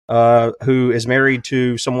things. Who is married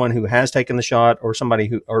to someone who has taken the shot, or somebody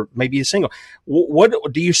who, or maybe is single. What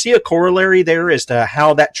do you see a corollary there as to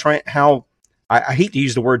how that I hate to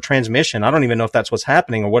use the word transmission. I don't even know if that's what's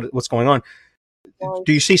happening or what's going on.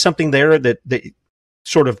 Do you see something there that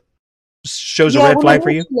sort of shows a red flag for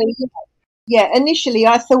you? Yeah, initially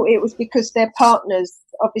I thought it was because their partners,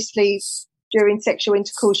 obviously during sexual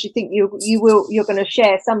intercourse, you think you're going to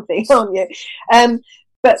share something, aren't you?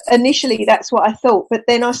 But initially, that's what I thought. But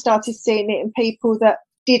then I started seeing it in people that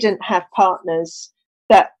didn't have partners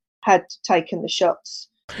that had taken the shots,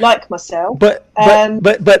 like myself. But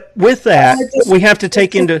with that, we have to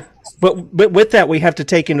take into we have to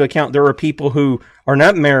take into account there are people who are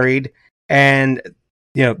not married, and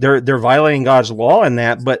they're violating God's law in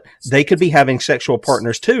that, but they could be having sexual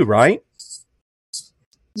partners too, right?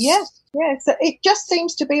 Yes. So it just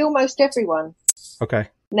seems to be almost everyone. Okay.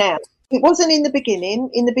 Now. It wasn't in the beginning.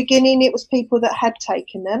 In the beginning, it was people that had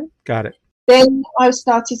taken them. Got it. Then I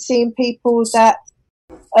started seeing people that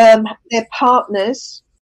their partners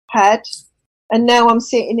had, and now I'm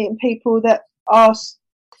seeing it in people that are,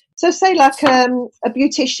 so say like a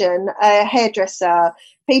beautician, a hairdresser,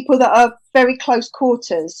 people that are very close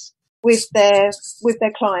quarters with their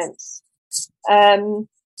clients.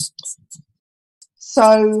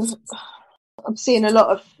 So I'm seeing a lot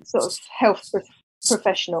of sort of health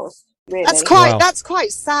professionals. Really. That's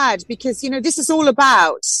quite sad, because this is all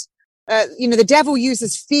about the devil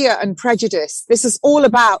uses fear and prejudice. This is all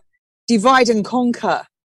about divide and conquer,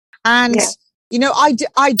 and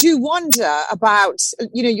I do wonder about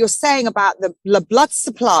you're saying about the blood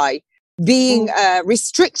supply being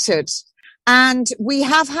restricted, and we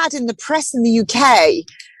have had in the press in the UK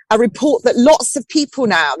a report that lots of people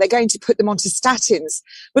now, they're going to put them onto statins,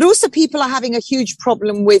 but also people are having a huge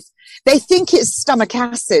problem with, they think it's stomach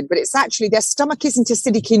acid, but it's actually their stomach isn't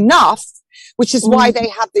acidic enough, which is why they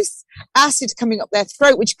have this acid coming up their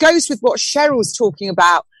throat, which goes with what Cheryl's talking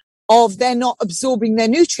about, of they're not absorbing their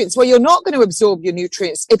nutrients. Well, you're not going to absorb your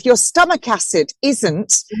nutrients if your stomach acid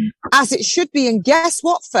isn't as it should be. And guess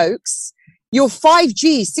what, folks? Your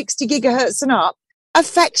 5G, 60 gigahertz and up,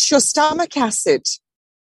 affects your stomach acid.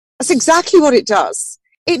 That's exactly what it does.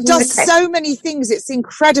 It does so many things. It's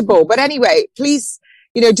incredible. But anyway, please,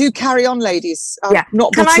 do carry on, ladies. I'm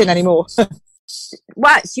not butting anymore.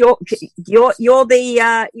 Well, you're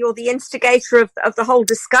the instigator of the whole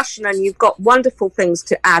discussion, and you've got wonderful things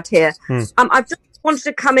to add here. I've just wanted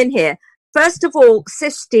to come in here. First of all,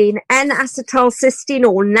 cysteine, N-acetylcysteine,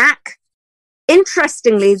 or NAC.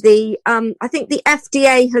 Interestingly, I think the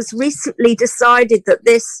FDA has recently decided that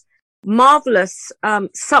this marvelous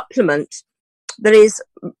supplement that is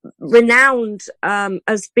renowned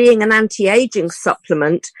as being an anti-aging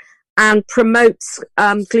supplement and promotes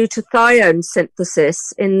glutathione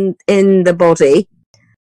synthesis in the body,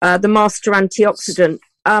 the master antioxidant.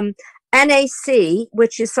 NAC,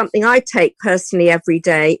 which is something I take personally every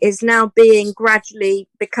day, is now gradually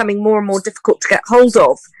becoming more and more difficult to get hold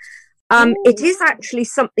of. It is actually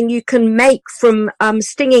something you can make from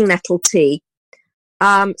stinging nettle tea.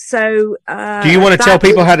 Do you want to tell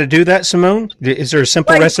people how to do that, Simone? Is there a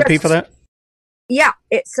simple recipe for that? Yeah,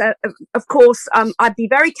 it's of course. I'd be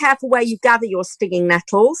very careful where you gather your stinging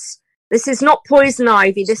nettles. This is not poison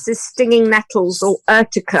ivy. This is stinging nettles, or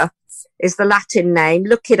urtica is the Latin name.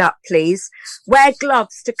 Look it up, please. Wear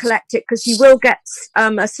gloves to collect it, because you will get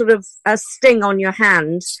a sort of a sting on your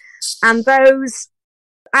hand. And those,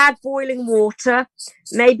 add boiling water,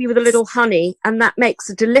 maybe with a little honey, and that makes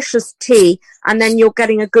a delicious tea. And then you're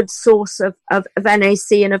getting a good source of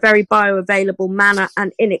NAC in a very bioavailable manner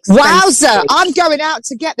and inexpensive. Wowza! I'm going out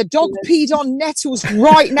to get the dog peed on nettles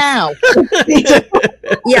right now.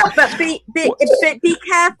 Yeah, but be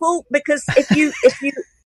careful, because if you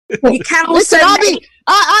can also listen,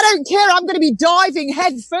 I don't care. I'm going to be diving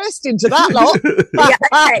head first into that lot.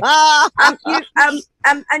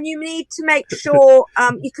 And you need to make sure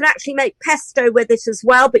you can actually make pesto with it as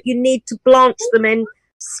well, but you need to blanch them in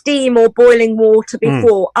steam or boiling water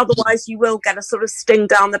before. Otherwise, you will get a sort of sting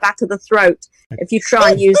down the back of the throat if you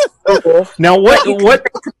try and use it before. Now, what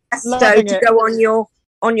pesto to go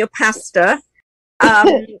on your pasta?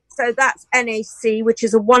 So that's NAC, which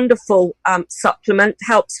is a wonderful supplement,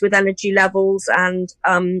 helps with energy levels and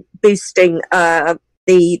boosting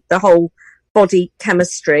the whole body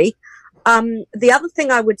chemistry. The other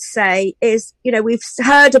thing I would say is, we've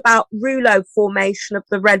heard about rouleau formation of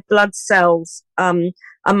the red blood cells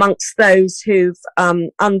amongst those who've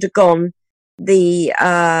undergone the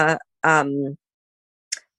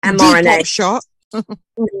mRNA shot.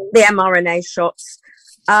 The mRNA shots.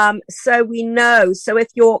 So we know, if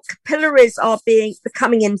your capillaries are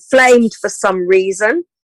becoming inflamed for some reason,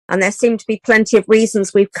 and there seem to be plenty of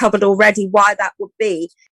reasons we've covered already why that would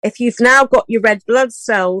be, if you've now got your red blood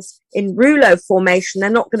cells in rouleau formation, they're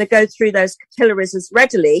not going to go through those capillaries as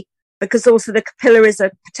readily, because also the capillaries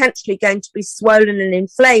are potentially going to be swollen and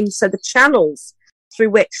inflamed. So the channels through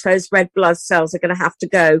which those red blood cells are going to have to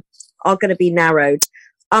go are going to be narrowed.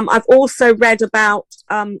 I've also read about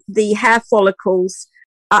the hair follicles,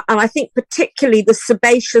 and I think particularly the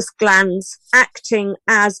sebaceous glands acting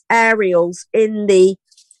as areoles in the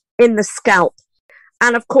scalp.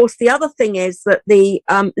 And of course, the other thing is that the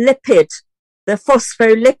lipid, the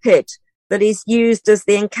phospholipid that is used as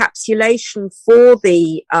the encapsulation for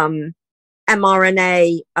the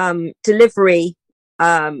mRNA delivery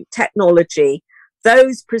technology,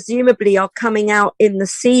 those presumably are coming out in the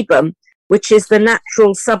sebum, which is the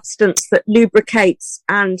natural substance that lubricates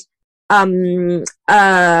and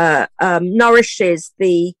nourishes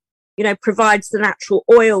provides the natural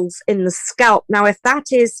oils in the scalp. Now, if that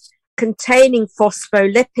is containing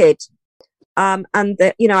phospholipid, and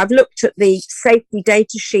I've looked at the safety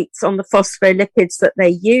data sheets on the phospholipids that they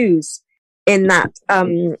use in that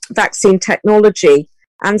vaccine technology,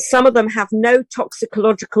 and some of them have no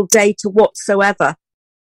toxicological data whatsoever.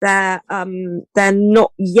 They're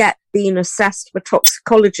not yet being assessed for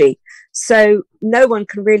toxicology, so no one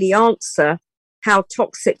can really answer how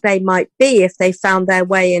toxic they might be if they found their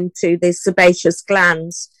way into the sebaceous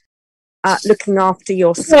glands looking after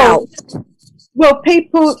your scalp. Well,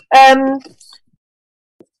 people,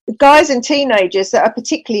 guys and teenagers that are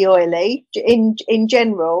particularly oily in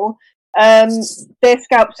general, their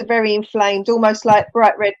scalps are very inflamed, almost like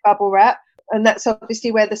bright red bubble wrap, and that's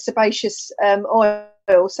obviously where the sebaceous oil,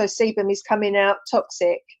 so sebum, is coming out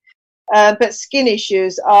toxic. But skin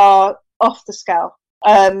issues are off the scale.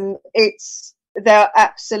 They're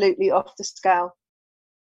absolutely off the scale.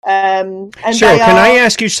 And Cheryl, can I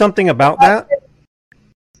ask you something about that?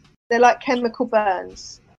 They're like chemical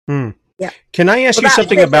burns. Yeah. Can I ask you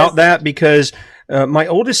something about that? Because my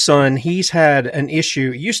oldest son, he's had an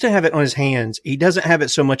issue. He used to have it on his hands. He doesn't have it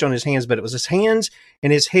so much on his hands, but it was his hands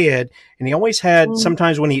and his head. And he always had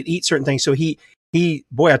sometimes when he'd eat certain things. So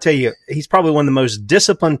boy, I tell you, he's probably one of the most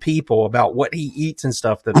disciplined people about what he eats and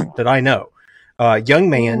stuff that I know. Young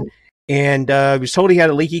man. And he was told he had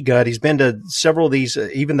a leaky gut. He's been to several of these,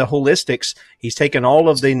 even the holistics. He's taken all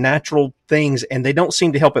of the natural things, and they don't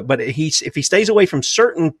seem to help it. But if he stays away from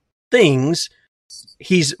certain things,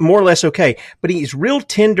 he's more or less okay. But he's real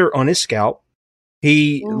tender on his scalp.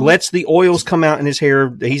 He lets the oils come out in his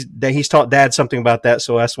hair. He's taught Dad something about that,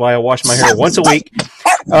 so that's why I wash my hair once a week.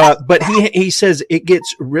 But he says it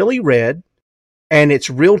gets really red, and it's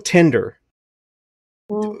real tender.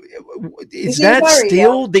 Is that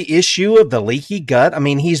still the issue of the leaky gut? I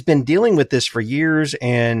mean, he's been dealing with this for years,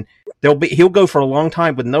 and he'll go for a long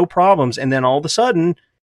time with no problems, and then all of a sudden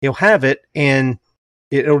he'll have it, and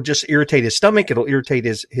it'll just irritate his stomach. It'll irritate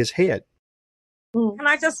his head. Can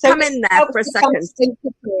I just come in there for a second?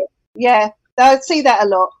 Yeah, I see that a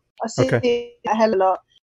lot. I see it a hell of a lot.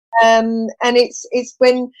 And it's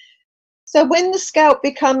when the scalp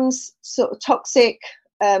becomes sort of toxic,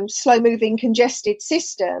 slow-moving, congested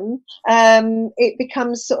system, it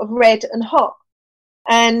becomes sort of red and hot.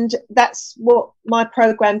 And that's what my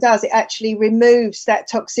program does. It actually removes that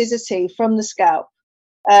toxicity from the scalp.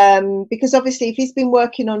 Because obviously if he's been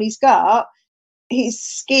working on his gut, his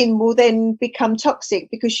skin will then become toxic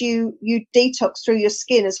because you detox through your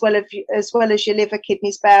skin as well as your liver,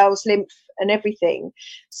 kidneys, bowels, lymph and everything.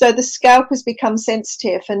 So the scalp has become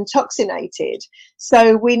sensitive and toxinated.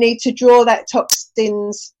 So we need to draw that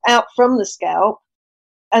toxins out from the scalp,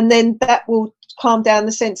 and then that will calm down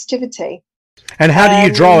the sensitivity. And how do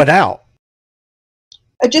you draw it out?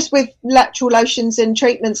 Just with lateral lotions and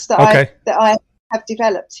treatments that I have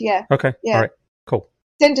developed. Yeah. Okay. Yeah. All right. Cool.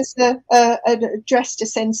 Send us an address to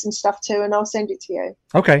send some stuff to, and I'll send it to you.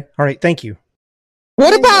 Okay. All right. Thank you.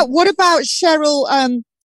 What about Cheryl?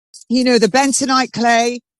 The bentonite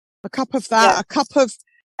clay, a cup of that, a cup of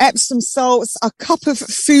Epsom salts, a cup of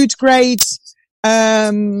food grade.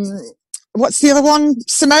 What's the other one?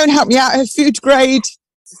 Simone, help me out. Her food grade.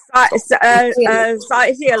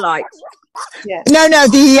 Zeolite. Yeah. No.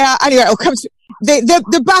 Anyway, it'll come to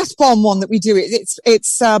the bath bomb one that we do. It's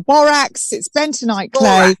borax. It's bentonite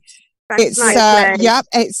clay. It's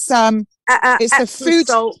the food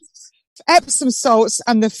Epsom salts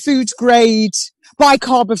and the food grade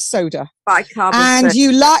bicarb of soda.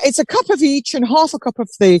 It's a cup of each and half a cup of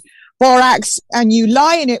the borax, and you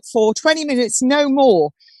lie in it for 20 minutes, no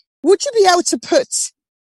more. Would you be able to put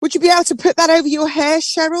that over your hair,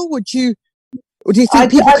 Cheryl? Or do you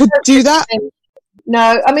think people could do that?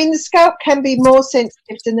 No, I mean the scalp can be more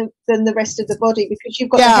sensitive than the rest of the body because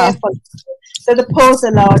you've got the hair follicles, so the pores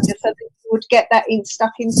are larger, so that you would get that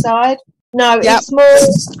stuck inside. No, it's more.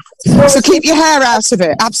 So keep your hair out of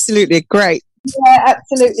it. Absolutely, great. Yeah,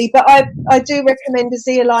 absolutely. But I do recommend a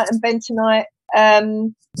zeolite and bentonite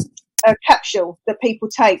a capsule that people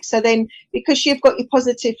take. So then, because you've got your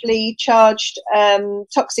positively charged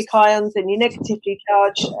toxic ions and your negatively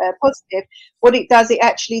charged positive, what it does,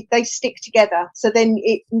 they stick together. So then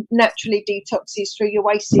it naturally detoxes through your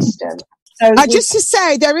waste system. So just to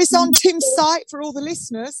say, there is on Tim's site for all the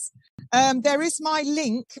listeners, there is my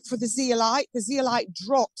link for the zeolite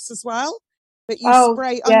drops as well that you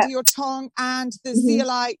spray under your tongue, and the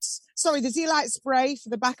zeolite spray for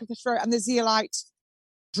the back of the throat, and the zeolite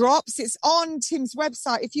drops. It's on Tim's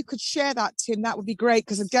website. If you could share that, Tim, that would be great,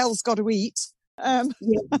 because a girl's got to eat. Zeolite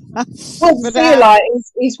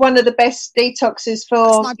is one of the best detoxes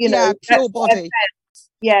for pure body.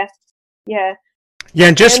 Yeah.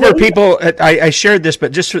 And just for people, I shared this,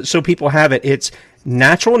 but just so people have it, it's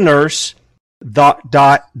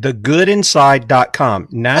naturalnurse.thegoodinside.com.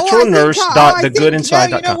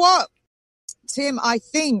 Naturalnurse.thegoodinside.com. You know what, Tim? I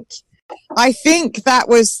think that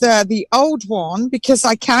was the old one, because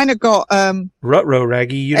I kind of got Rutro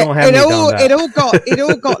Raggy. You don't have it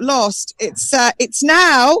all got lost. It's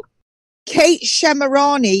now Kate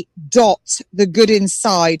Shemirani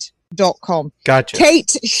 .thegoodinside.com. Gotcha.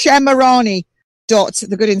 Kate Shemirani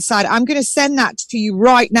 .thegoodinside. I'm going to send that to you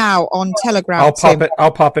right now on Telegram.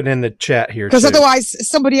 I'll pop it in the chat here, because otherwise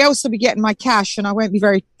somebody else will be getting my cash, and I won't be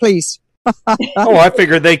very pleased. I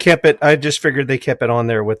figured they kept it. I just figured they kept it on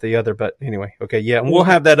there with the other. But anyway, okay, yeah, and we'll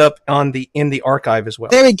have that up in the archive as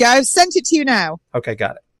well. There we go. Sent it to you now. Okay,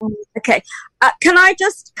 got it. Okay. Can I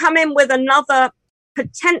just come in with another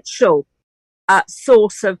potential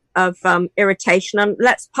source of irritation? And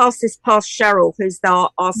let's pass this past Cheryl, who's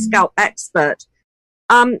our scalp expert.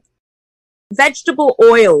 Vegetable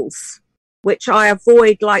oils, which I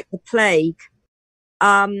avoid like the plague,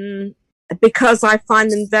 because I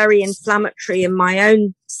find them very inflammatory in my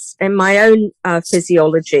own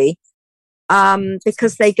physiology,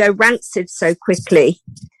 because they go rancid so quickly.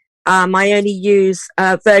 I only use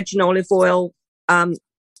virgin olive oil.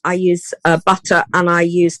 I use butter, and I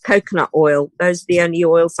use coconut oil. Those are the only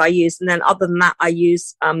oils I use. And then other than that, I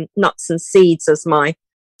use nuts and seeds as my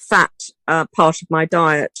fat part of my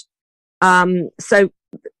diet. So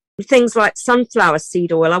things like sunflower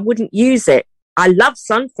seed oil, I wouldn't use it. I love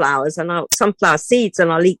sunflowers and sunflower seeds,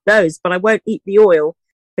 and I'll eat those, but I won't eat the oil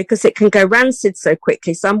because it can go rancid so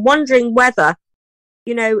quickly. So I'm wondering whether,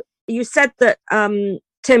 you said that,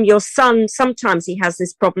 Tim, your son, sometimes he has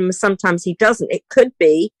this problem and sometimes he doesn't. It could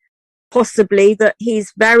be possibly that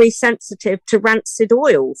he's very sensitive to rancid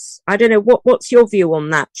oils. I don't know. What's your view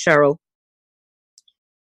on that, Cheryl?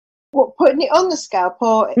 What, putting it on the scalp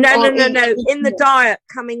or no, in the diet,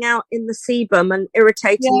 coming out in the sebum and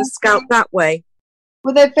irritating the scalp that way?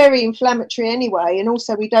 Well, they're very inflammatory anyway, and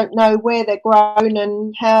also we don't know where they're grown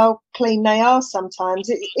and how clean they are sometimes.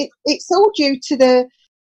 It's all due to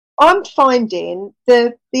I'm finding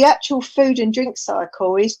the actual food and drink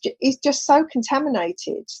cycle is just so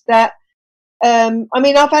contaminated that,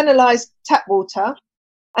 I've analysed tap water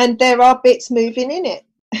and there are bits moving in it.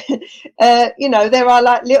 There are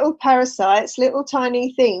like little parasites, little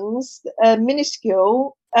tiny things,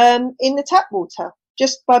 minuscule, in the tap water,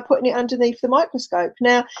 just by putting it underneath the microscope.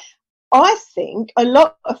 Now, I think a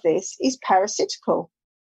lot of this is parasitical.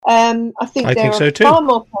 I think there are far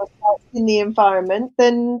more parasites in the environment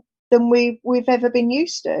than we've ever been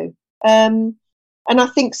used to. And I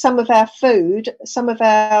think some of our food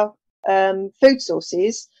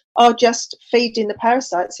sources are just feeding the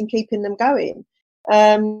parasites and keeping them going.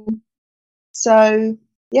 And all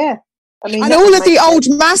of the old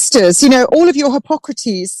masters, all of your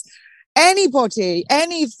Hippocrates, any of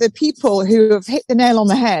the people who have hit the nail on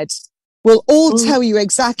the head will all tell you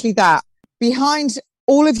exactly that. Behind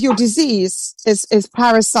all of your disease is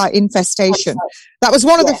parasite infestation. That was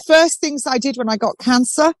one of the first things I did when I got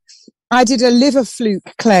cancer. I did a liver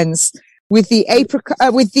fluke cleanse with the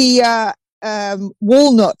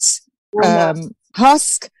walnut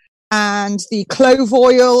husk and the clove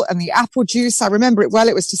oil and the apple juice. I remember it well.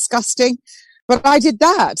 It was disgusting. But I did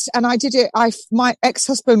that, and I did it. My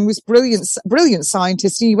ex-husband was brilliant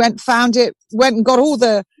scientist. He went and got all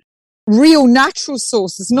the real natural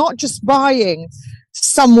sources, not just buying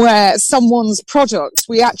someone's product.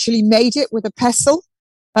 We actually made it with a pestle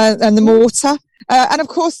and the mortar. And of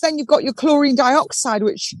course, then you've got your chlorine dioxide,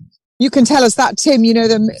 which you can tell us that, Tim,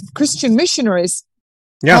 the Christian missionaries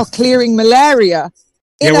are clearing malaria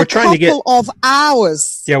in a couple of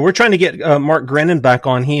hours. Yeah, we're trying to get Mark Grennan back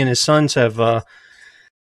on. He and his sons have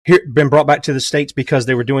been brought back to the States because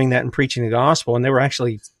they were doing that and preaching the gospel, and they were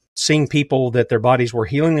actually seeing people that their bodies were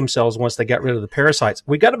healing themselves once they got rid of the parasites.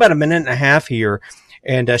 We got about a minute and a half here,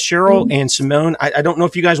 and Cheryl and Simone, I don't know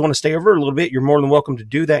if you guys want to stay over a little bit. You're more than welcome to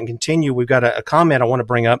do that and continue. We've got a comment I want to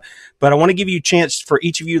bring up, but I want to give you a chance for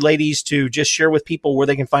each of you ladies to just share with people where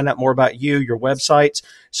they can find out more about you, your websites.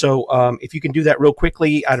 So if you can do that real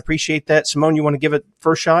quickly, I'd appreciate that. Simone, you want to give it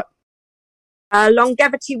first shot?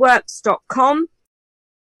 longevityworks.com.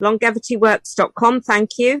 longevityworks.com. Thank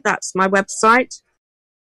you. That's my website.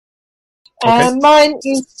 Okay. Mine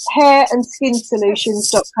is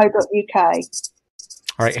hairandskinsolutions.co.uk.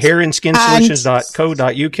 All right,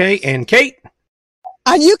 hairandskinsolutions.co.uk. And Kate?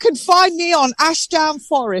 And you can find me on Ashdown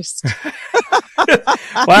Forest.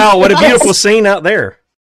 Wow, what a beautiful scene out there.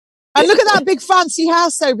 And look at that big fancy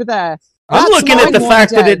house over there. I'm looking at the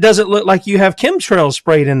fact that it doesn't look like you have chemtrails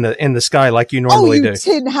sprayed in the sky like you normally do. Oh, you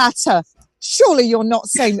tin hatter. Surely you're not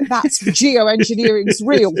saying that's geoengineering's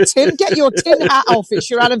real, Tim. Get your tin hat off. It's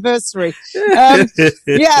your anniversary. So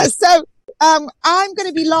I'm going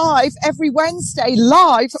to be live every Wednesday,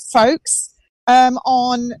 folks,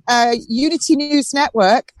 on Unity News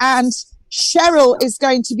Network. And Cheryl is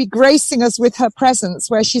going to be gracing us with her presence,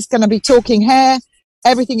 where she's going to be talking hair,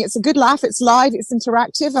 everything. It's a good laugh. It's live. It's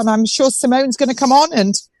interactive. And I'm sure Simone's going to come on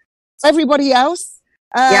and everybody else.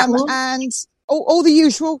 And all the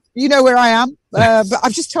usual. You know where I am. But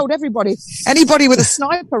I've just told anybody with a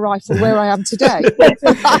sniper rifle where I am today.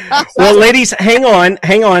 Well, ladies, hang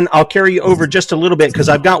on. I'll carry you over just a little bit because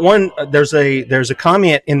I've got one. There's a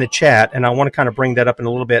comment in the chat, and I want to kind of bring that up in a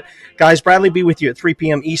little bit. Guys, Bradley be with you at 3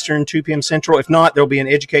 p.m. Eastern, 2 p.m. Central. If not, there'll be an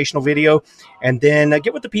educational video. And then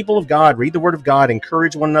get with the people of God, read the Word of God,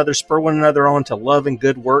 encourage one another, spur one another on to love and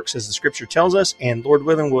good works as the Scripture tells us. And Lord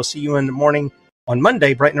willing, we'll see you in the morning on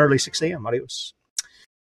Monday, bright and early, 6 a.m. Adios.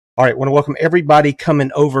 All right, I want to welcome everybody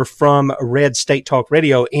coming over from Red State Talk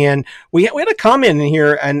Radio. And we had a comment in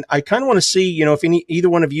here, and I kind of want to see, if either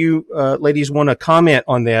one of you ladies want to comment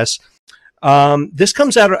on this. This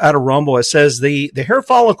comes out of Rumble. It says the hair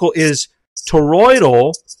follicle is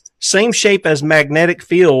toroidal, same shape as magnetic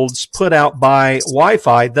fields put out by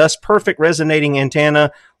Wi-Fi, thus perfect resonating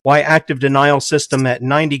antenna. Why active denial system at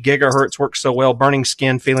 90 gigahertz works so well, burning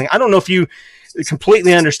skin feeling. I don't know if you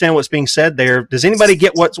completely understand what's being said there. Does anybody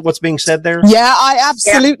get what's being said there? Yeah, I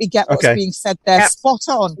absolutely get what's being said there. Yep. Spot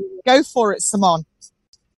on. Go for it, Simone.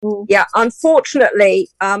 Yeah, unfortunately,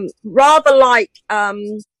 rather like,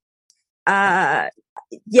 and I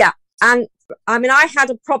mean, I had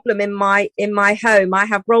a problem in my home. I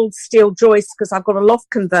have rolled steel joists because I've got a loft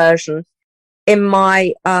conversion in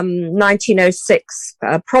my 1906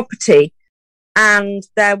 property, and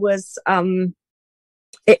there was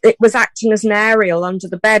it was acting as an aerial under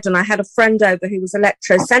the bed, and I had a friend over who was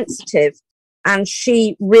electrosensitive, and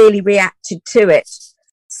she really reacted to it.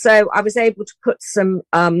 So I was able to put some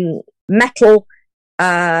metal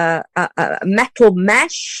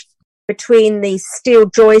mesh between the steel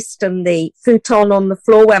joist and the futon on the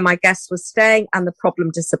floor where my guest was staying, and the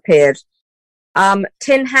problem disappeared.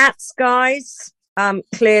 Tin hats, guys,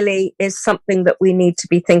 clearly is something that we need to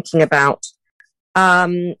be thinking about.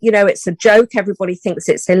 It's a joke. Everybody thinks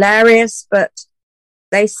it's hilarious, but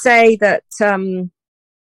they say that,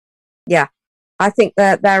 I think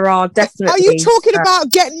that there are definitely... Are you talking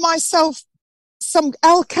about getting myself some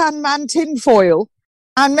Elkan Man tinfoil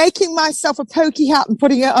and making myself a pokey hat and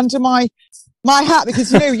putting it under my hat?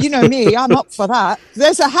 Because, you know me, I'm up for that.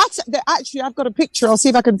 There's a hat that actually I've got a picture. I'll see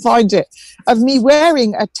if I can find it of me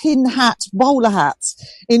wearing a tin hat, bowler hat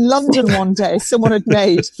in London one day. Someone had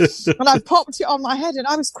made, and I popped it on my head, and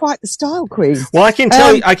I was quite the style queen. Well, I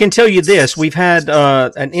can tell you this. We've had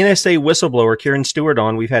an NSA whistleblower, Karen Stewart,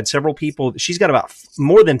 on. We've had several people. She's got about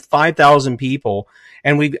more than 5,000 people.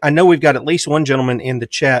 And I know we've got at least one gentleman in the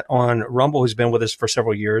chat on Rumble who's been with us for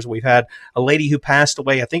several years. We've had a lady who passed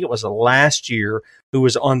away, I think it was last year, who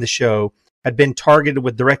was on the show, had been targeted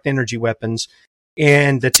with direct energy weapons.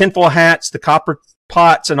 And the tinfoil hats, the copper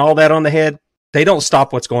pots, and all that on the head, they don't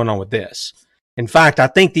stop what's going on with this. In fact, I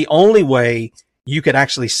think the only way you could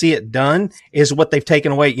actually see it done is what they've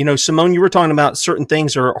taken away. Simone, you were talking about certain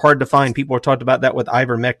things are hard to find. People are talking about that with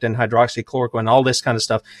ivermectin, hydroxychloroquine, all this kind of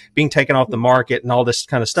stuff being taken off the market and all this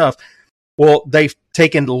kind of stuff. Well, they've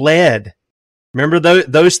taken lead. Remember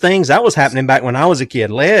those things? That was happening back when I was a kid.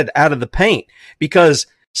 Lead out of the paint, because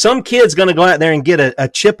some kid's going to go out there and get a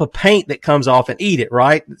chip of paint that comes off and eat it,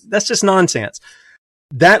 right? That's just nonsense.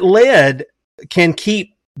 That lead can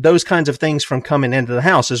keep those kinds of things from coming into the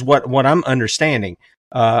house is what I'm understanding.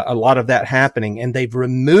 A lot of that happening, and they've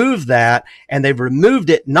removed that, and they've removed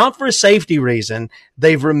it not for a safety reason.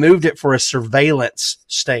 They've removed it for a surveillance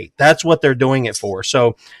state. That's what they're doing it for.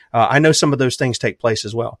 So I know some of those things take place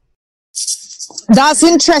as well. That's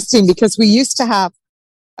interesting, because we used to have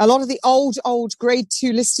a lot of the old grade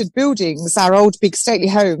 2 listed buildings, our old big stately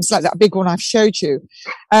homes, like that big one I've showed you.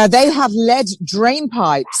 They have lead drain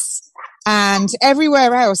pipes. And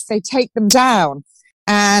everywhere else, they take them down.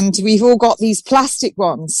 And we've all got these plastic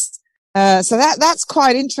ones. So that's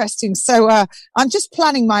quite interesting. So I'm just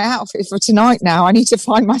planning my outfit for tonight now. I need to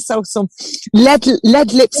find myself some lead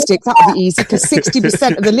lipstick. That would be easy, because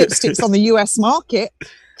 60% of the lipsticks on the US market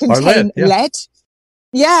contain lead.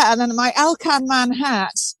 Yeah, and then my Elkan Man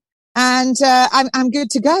hat. And I'm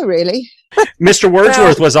good to go, really. Mr.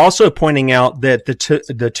 Wordsworth was also pointing out that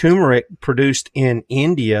the turmeric produced in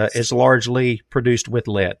India is largely produced with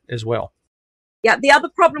lead as well. Yeah, the other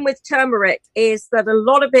problem with turmeric is that a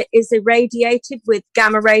lot of it is irradiated with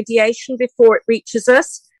gamma radiation before it reaches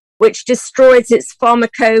us, which destroys its the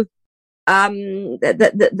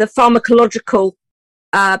pharmacological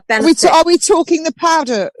benefit. Are we talking the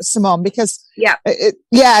powder, Simone? Because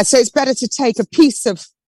so it's better to take a piece of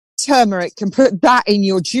turmeric and put that in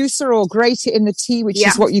your juicer or grate it in the tea, which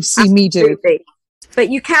is what you've seen me do.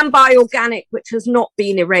 But you can buy organic, which has not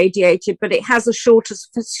been irradiated, but it has a shorter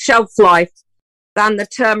shelf life than the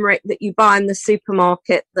turmeric that you buy in the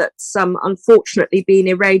supermarket that's unfortunately been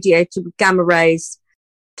irradiated with gamma rays.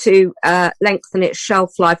 to lengthen its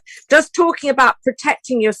shelf life. Just talking about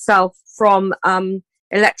protecting yourself from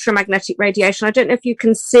electromagnetic radiation. I don't know if you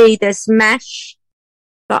can see this mesh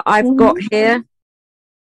that I've got here.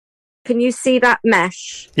 Can you see that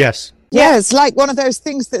mesh? Yes. Yeah, it's like one of those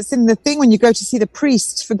things that's in the thing when you go to see the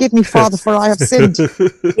priest. Forgive me, Father, for I have sinned.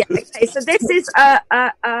 Yeah, okay. So this is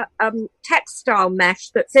a textile mesh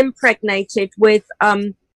that's impregnated with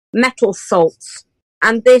metal salts,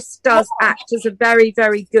 and this does act as a very,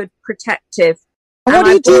 very good protective. And what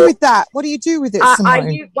do you do with that? What do you do with it,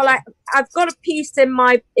 Simone? I've got a piece in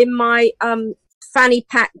my fanny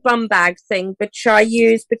pack bum bag thing, which I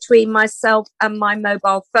use between myself and my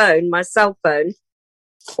mobile phone, my cell phone.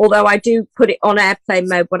 Although I do put it on airplane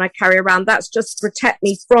mode when I carry around. That's just to protect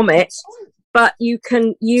me from it. But you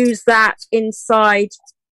can use that inside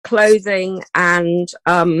clothing and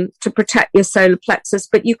to protect your solar plexus.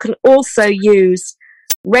 But you can also use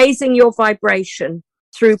raising your vibration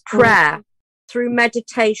through prayer, through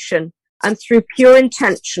meditation, and through pure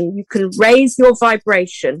intention. You can raise your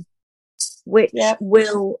vibration, which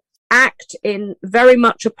will act in very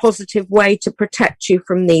much a positive way to protect you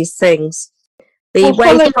from these things. The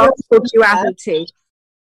wave particle duality.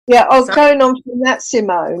 Yeah, going on from that,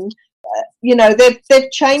 Simone,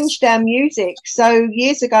 they've changed our music. So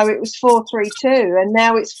years ago it was 432 and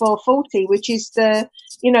now it's 440, which is the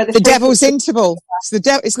devil's interval.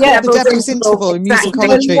 It's called the devil's interval in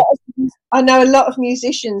musicology. I know a lot of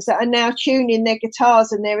musicians that are now tuning their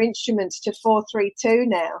guitars and their instruments to 432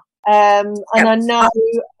 now. And I know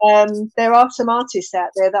there are some artists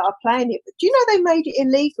out there that are playing it. But do you know they made it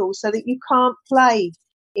illegal so that you can't play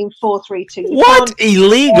in 432? What?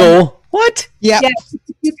 Illegal? What? Yeah.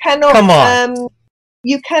 You cannot. Come on.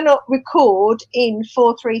 You cannot record in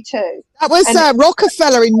 432. That was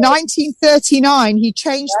Rockefeller in 1939. He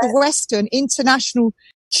changed the Western international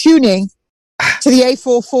tuning to the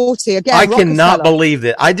A440 again. I cannot believe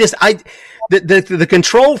that. The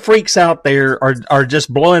control freaks out there are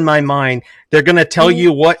just blowing my mind. They're going to tell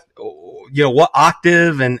you what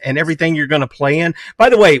octave and everything you're going to play in. By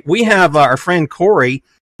the way, we have our friend Corey.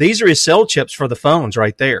 These are his cell chips for the phones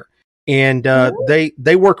right there. And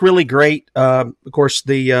they work really great. Of course,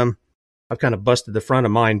 I've kind of busted the front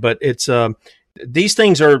of mine, but it's these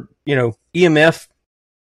things are, EMF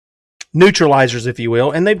neutralizers, if you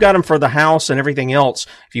will, and they've got them for the house and everything else.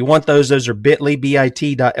 If you want those are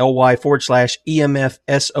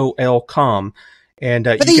bit.ly/EMFSOL.com. And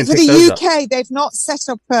you can pick those up. For the UK, they've not set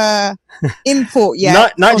up import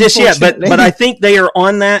yet. Not just yet, but I think they are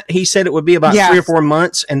on that. He said it would be about 3 or 4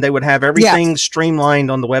 months, and they would have everything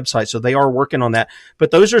streamlined on the website. So they are working on that.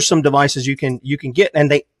 But those are some devices you can get,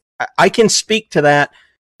 and I can speak to that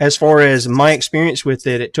as far as my experience with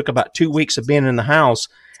it. It took about 2 weeks of being in the house,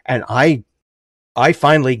 and I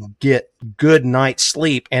finally get good night's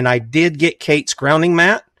sleep. And I did get Kate's grounding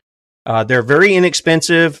mat. They're very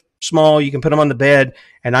inexpensive. Small, you can put them on the bed,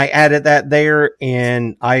 and I added that there,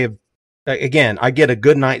 and I get a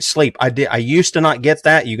good night's sleep. I used to not get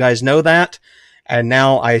that, you guys know that, and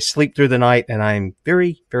now I sleep through the night, and I'm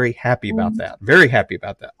very, very happy about that. Very happy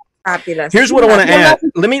about that. Fabulous. Here's what I want to add.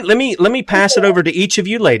 Let me pass it over to each of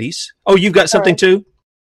you ladies. Oh, you've got something too?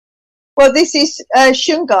 Well, this is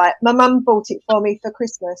shungite. My mum bought it for me for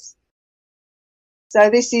Christmas. So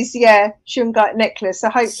this is, shungite necklace. So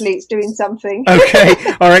hopefully it's doing something. Okay.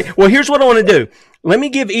 All right. Well, here's what I want to do. Let me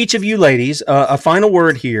give each of you ladies a final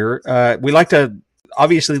word here. We like to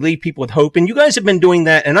obviously leave people with hope. And you guys have been doing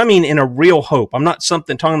that. And I mean, in a real hope. I'm not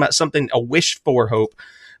talking about something, a wish for hope,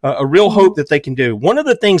 a real hope that they can do. One of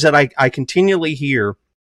the things that I continually hear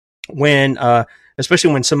when,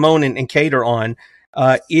 especially when Simone and Kate are on,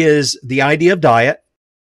 is the idea of diet.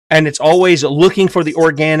 And it's always looking for the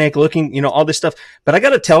organic, all this stuff. But I got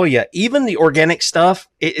to tell you, even the organic stuff,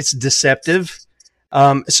 it's deceptive.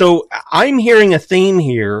 So I'm hearing a theme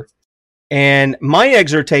here. And my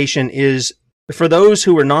exhortation is for those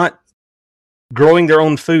who are not growing their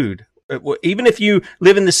own food. Even if you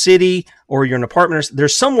live in the city or you're in an apartment,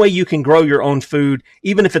 there's some way you can grow your own food,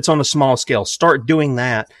 even if it's on a small scale. Start doing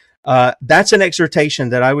that. That's an exhortation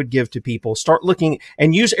that I would give to people. Start looking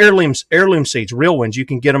and use heirloom seeds, real ones. You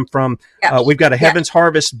can get them from, we've got a Heaven's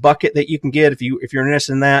Harvest bucket that you can get if you're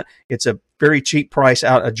interested in that. It's a very cheap price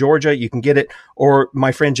out of Georgia. You can get it. Or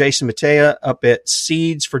my friend Jason Matea up at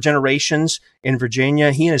Seeds for Generations in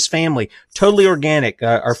Virginia. He and his family, totally organic.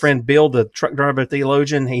 Our friend Bill, the truck driver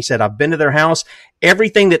theologian, he said, I've been to their house.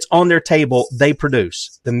 Everything that's on their table, they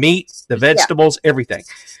produce. The meat, the vegetables, everything.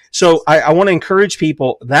 So I want to encourage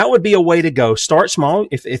people, that would be a way to go. Start small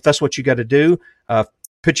if that's what you got to do.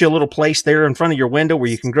 Put you a little place there in front of your window where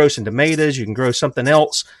you can grow some tomatoes, you can grow something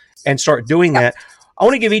else, and start doing that. I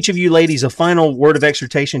want to give each of you ladies a final word of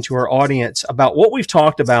exhortation to our audience about what we've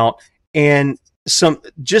talked about, and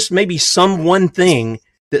maybe some one thing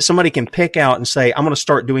that somebody can pick out and say, I'm going to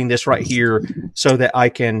start doing this right here so that I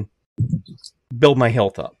can build my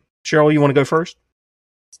health up. Cheryl, you want to go first?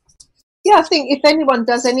 Yeah, I think if anyone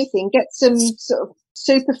does anything, get some sort of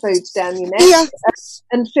superfoods down your neck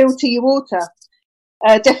and filter your water.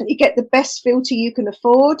 Definitely get the best filter you can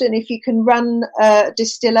afford, and if you can run a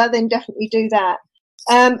distiller, then definitely do that.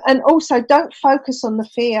 And also, don't focus on the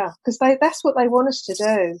fear, because that's what they want us to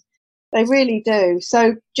do. They really do.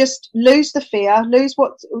 So just lose the fear,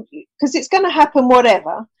 because it's going to happen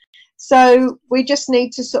whatever. So we just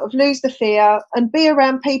need to sort of lose the fear and be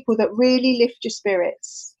around people that really lift your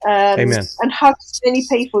spirits. Amen. And hug as many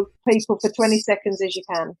people for 20 seconds as you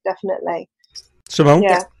can, definitely. Simone?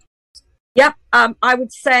 Yeah. Yep. I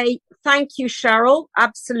would say thank you, Cheryl.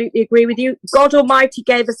 Absolutely agree with you. God Almighty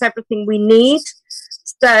gave us everything we need.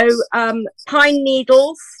 So pine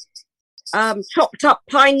needles, chopped up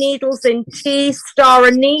pine needles in tea, star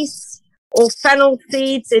anise, or fennel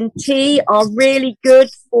seeds in tea are really good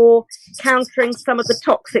for countering some of the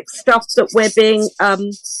toxic stuff that we're being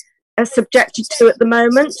subjected to at the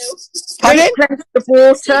moment. Drink plenty of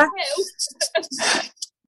water.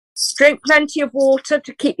 Drink plenty of water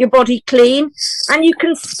to keep your body clean. And you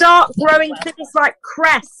can start growing things like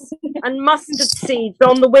cress and mustard seeds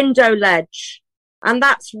on the window ledge. And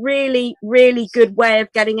that's really, really good way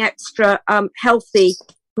of getting extra healthy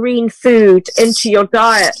green food into your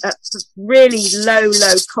diet at really low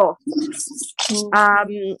cost.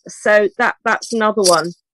 So that's another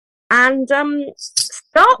one. And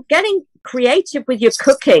start getting creative with your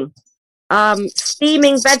cooking.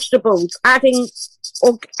 Steaming vegetables, adding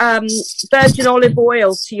virgin olive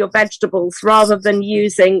oil to your vegetables rather than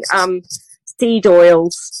using seed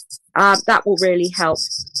oils. That will really help.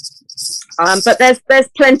 But there's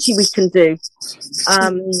plenty we can do.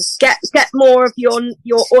 Get more of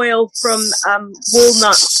your oil from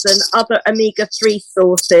walnuts and other omega-3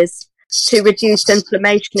 sources to reduce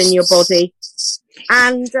inflammation in your body.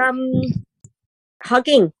 And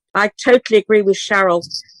hugging. I totally agree with Cheryl.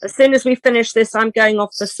 As soon as we finish this, I'm going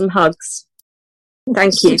off for some hugs.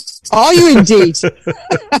 Thank you. Are you indeed?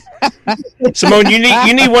 Simone, you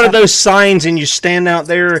need one of those signs, and you stand out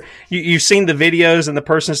there. You've seen the videos, and the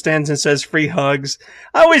person stands and says "free hugs."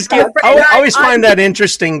 I always find that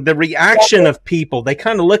interesting. The reaction of people. They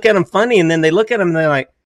kind of look at them funny, and then they look at them and they're like,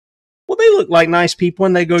 "Well, they look like nice people,"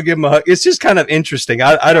 and they go give them a hug. It's just kind of interesting.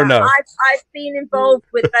 I don't know. I've been involved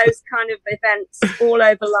with those kind of events all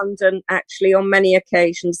over London, actually, on many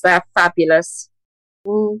occasions. They're fabulous.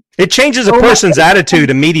 It changes a person's attitude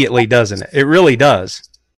immediately, doesn't it? It really does.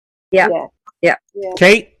 Yeah.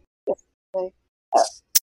 Kate?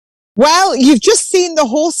 Well, you've just seen the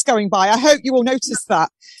horse going by. I hope you will notice that.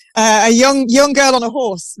 A young girl on a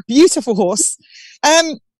horse. Beautiful horse.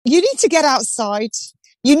 You need to get outside.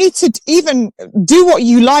 You need to even do what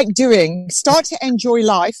you like doing. Start to enjoy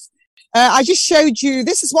life. I just showed you,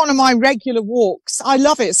 this is one of my regular walks. I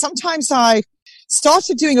love it. Sometimes I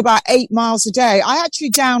started doing about 8 miles a day. I actually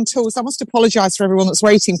down tools. I must apologize for everyone that's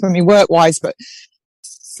waiting for me work-wise, but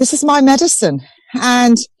this is my medicine,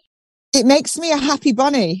 and it makes me a happy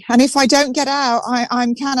bunny. And if I don't get out,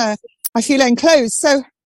 I feel enclosed. So,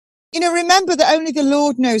 remember that only the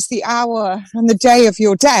Lord knows the hour and the day of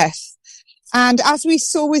your death. And as we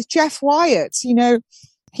saw with Jeff Wyatt,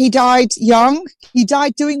 he died young. He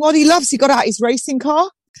died doing what he loves. He got out his racing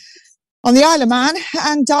car on the Isle of Man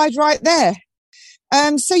and died right there.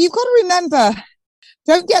 So you've got to remember,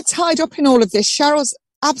 don't get tied up in all of this. Cheryl's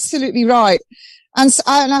absolutely right. And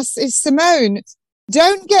as is Simone,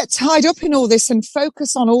 don't get tied up in all this and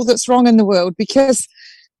focus on all that's wrong in the world, because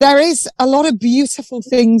there is a lot of beautiful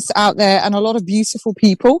things out there and a lot of beautiful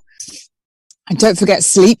people. And don't forget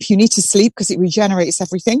sleep. You need to sleep because it regenerates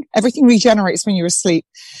everything. Everything regenerates when you're asleep.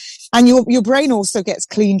 And your brain also gets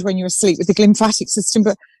cleaned when you're asleep with the lymphatic system.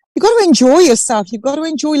 But you've got to enjoy yourself. You've got to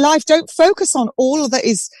enjoy life. Don't focus on all that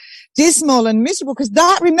is dismal and miserable, because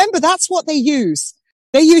remember, that's what they use.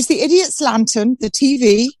 They use the idiot's lantern, the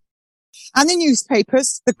TV, and the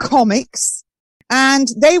newspapers, the comics, and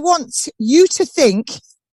they want you to think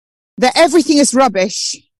that everything is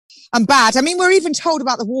rubbish and bad. I mean, we're even told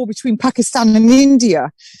about the war between Pakistan and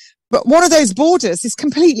India, but one of those borders is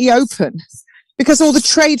completely open because all the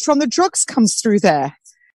trade from the drugs comes through there.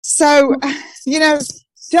 So,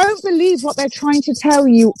 don't believe what they're trying to tell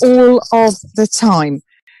you all of the time.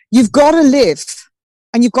 You've got to live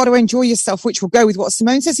and you've got to enjoy yourself, which will go with what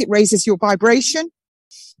Simone says. It raises your vibration.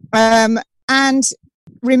 And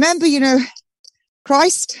remember,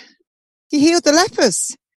 Christ, he healed the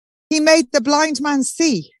lepers. He made the blind man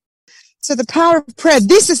see. So the power of prayer,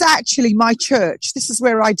 this is actually my church. This is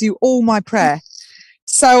where I do all my prayer.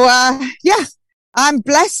 So, yeah, I'm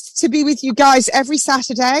blessed to be with you guys every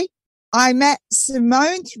Saturday. I met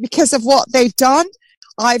Simone because of what they've done.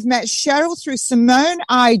 I've met Cheryl through Simone.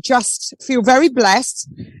 I just feel very blessed.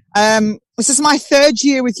 This is my third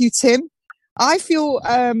year with you, Tim. I feel,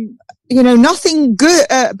 nothing good,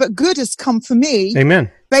 but good has come for me. Amen.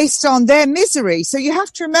 Based on their misery. So you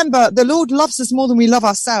have to remember the Lord loves us more than we love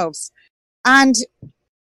ourselves. And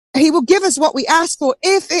he will give us what we ask for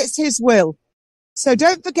if it's his will. So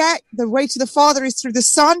don't forget, the way to the Father is through the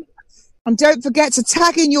Son. And don't forget to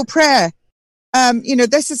tag in your prayer.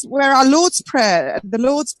 This is where our Lord's Prayer,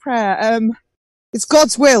 it's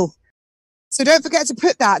God's will. So don't forget to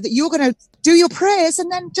put that you're going to do your prayers and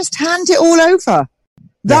then just hand it all over.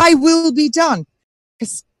 Yeah. Thy will be done.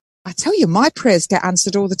 Because I tell you, my prayers get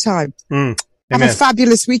answered all the time. Have a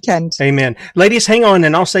fabulous weekend. Amen. Ladies, hang on,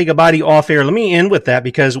 and I'll say goodbye to you off air. Let me end with that,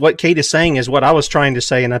 because what Kate is saying is what I was trying to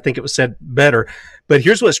say, and I think it was said better. But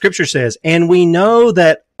here's what Scripture says. And we know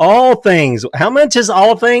that all things, how much is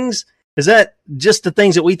all things? Is that just the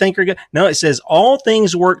things that we think are good? No, it says all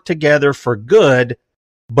things work together for good,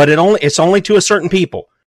 but it's only to a certain people.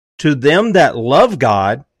 To them that love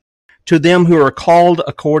God, to them who are called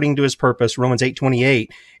according to his purpose, Romans 8:28.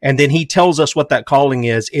 And then he tells us what that calling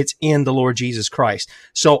is. It's in the Lord Jesus Christ.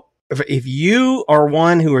 So if you are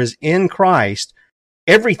one who is in Christ,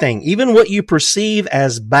 everything, even what you perceive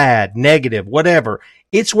as bad, negative, whatever,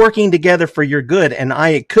 it's working together for your good. And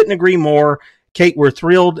I couldn't agree more. Kate, we're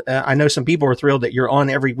thrilled. I know some people are thrilled that you're on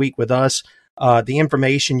every week with us. The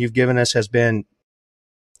information you've given us has been,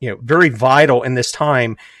 very vital in this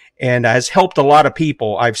time, and has helped a lot of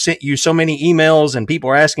people. I've sent you so many emails, and people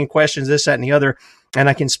are asking questions, this, that, and the other, and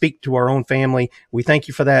I can speak to our own family. We thank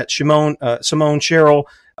you for that. Simone, Cheryl,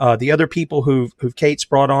 the other people who Kate's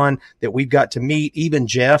brought on that we've got to meet, even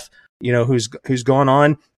Jeff, who's gone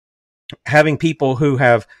on, having people who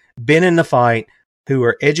have been in the fight, who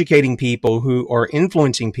are educating people, who are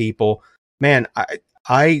influencing people. Man,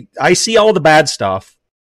 I see all the bad stuff,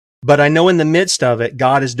 but I know in the midst of it,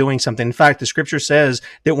 God is doing something. In fact, the Scripture says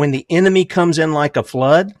that when the enemy comes in like a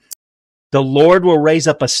flood, the Lord will raise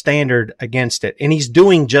up a standard against it. And he's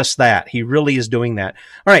doing just that. He really is doing that.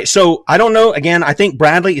 All right. So I don't know. Again, I think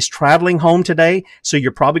Bradley is traveling home today. So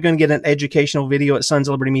you're probably going to get an educational video at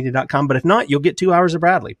sonsoflibertymedia.com. But if not, you'll get 2 hours of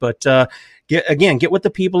Bradley. But get with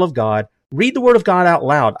the people of God. Read the Word of God out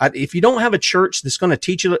loud. If you don't have a church that's going to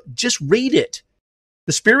teach you, just read it.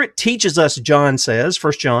 The Spirit teaches us, John says,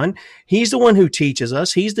 1 John. He's the one who teaches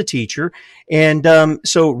us. He's the teacher. And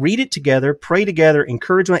so read it together, pray together,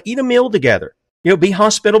 encourage one, eat a meal together. Be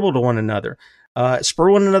hospitable to one another. Spur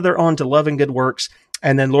one another on to love and good works.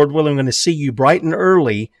 And then, Lord willing, I'm going to see you bright and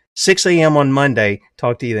early, 6 a.m. on Monday.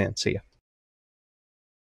 Talk to you then. See you.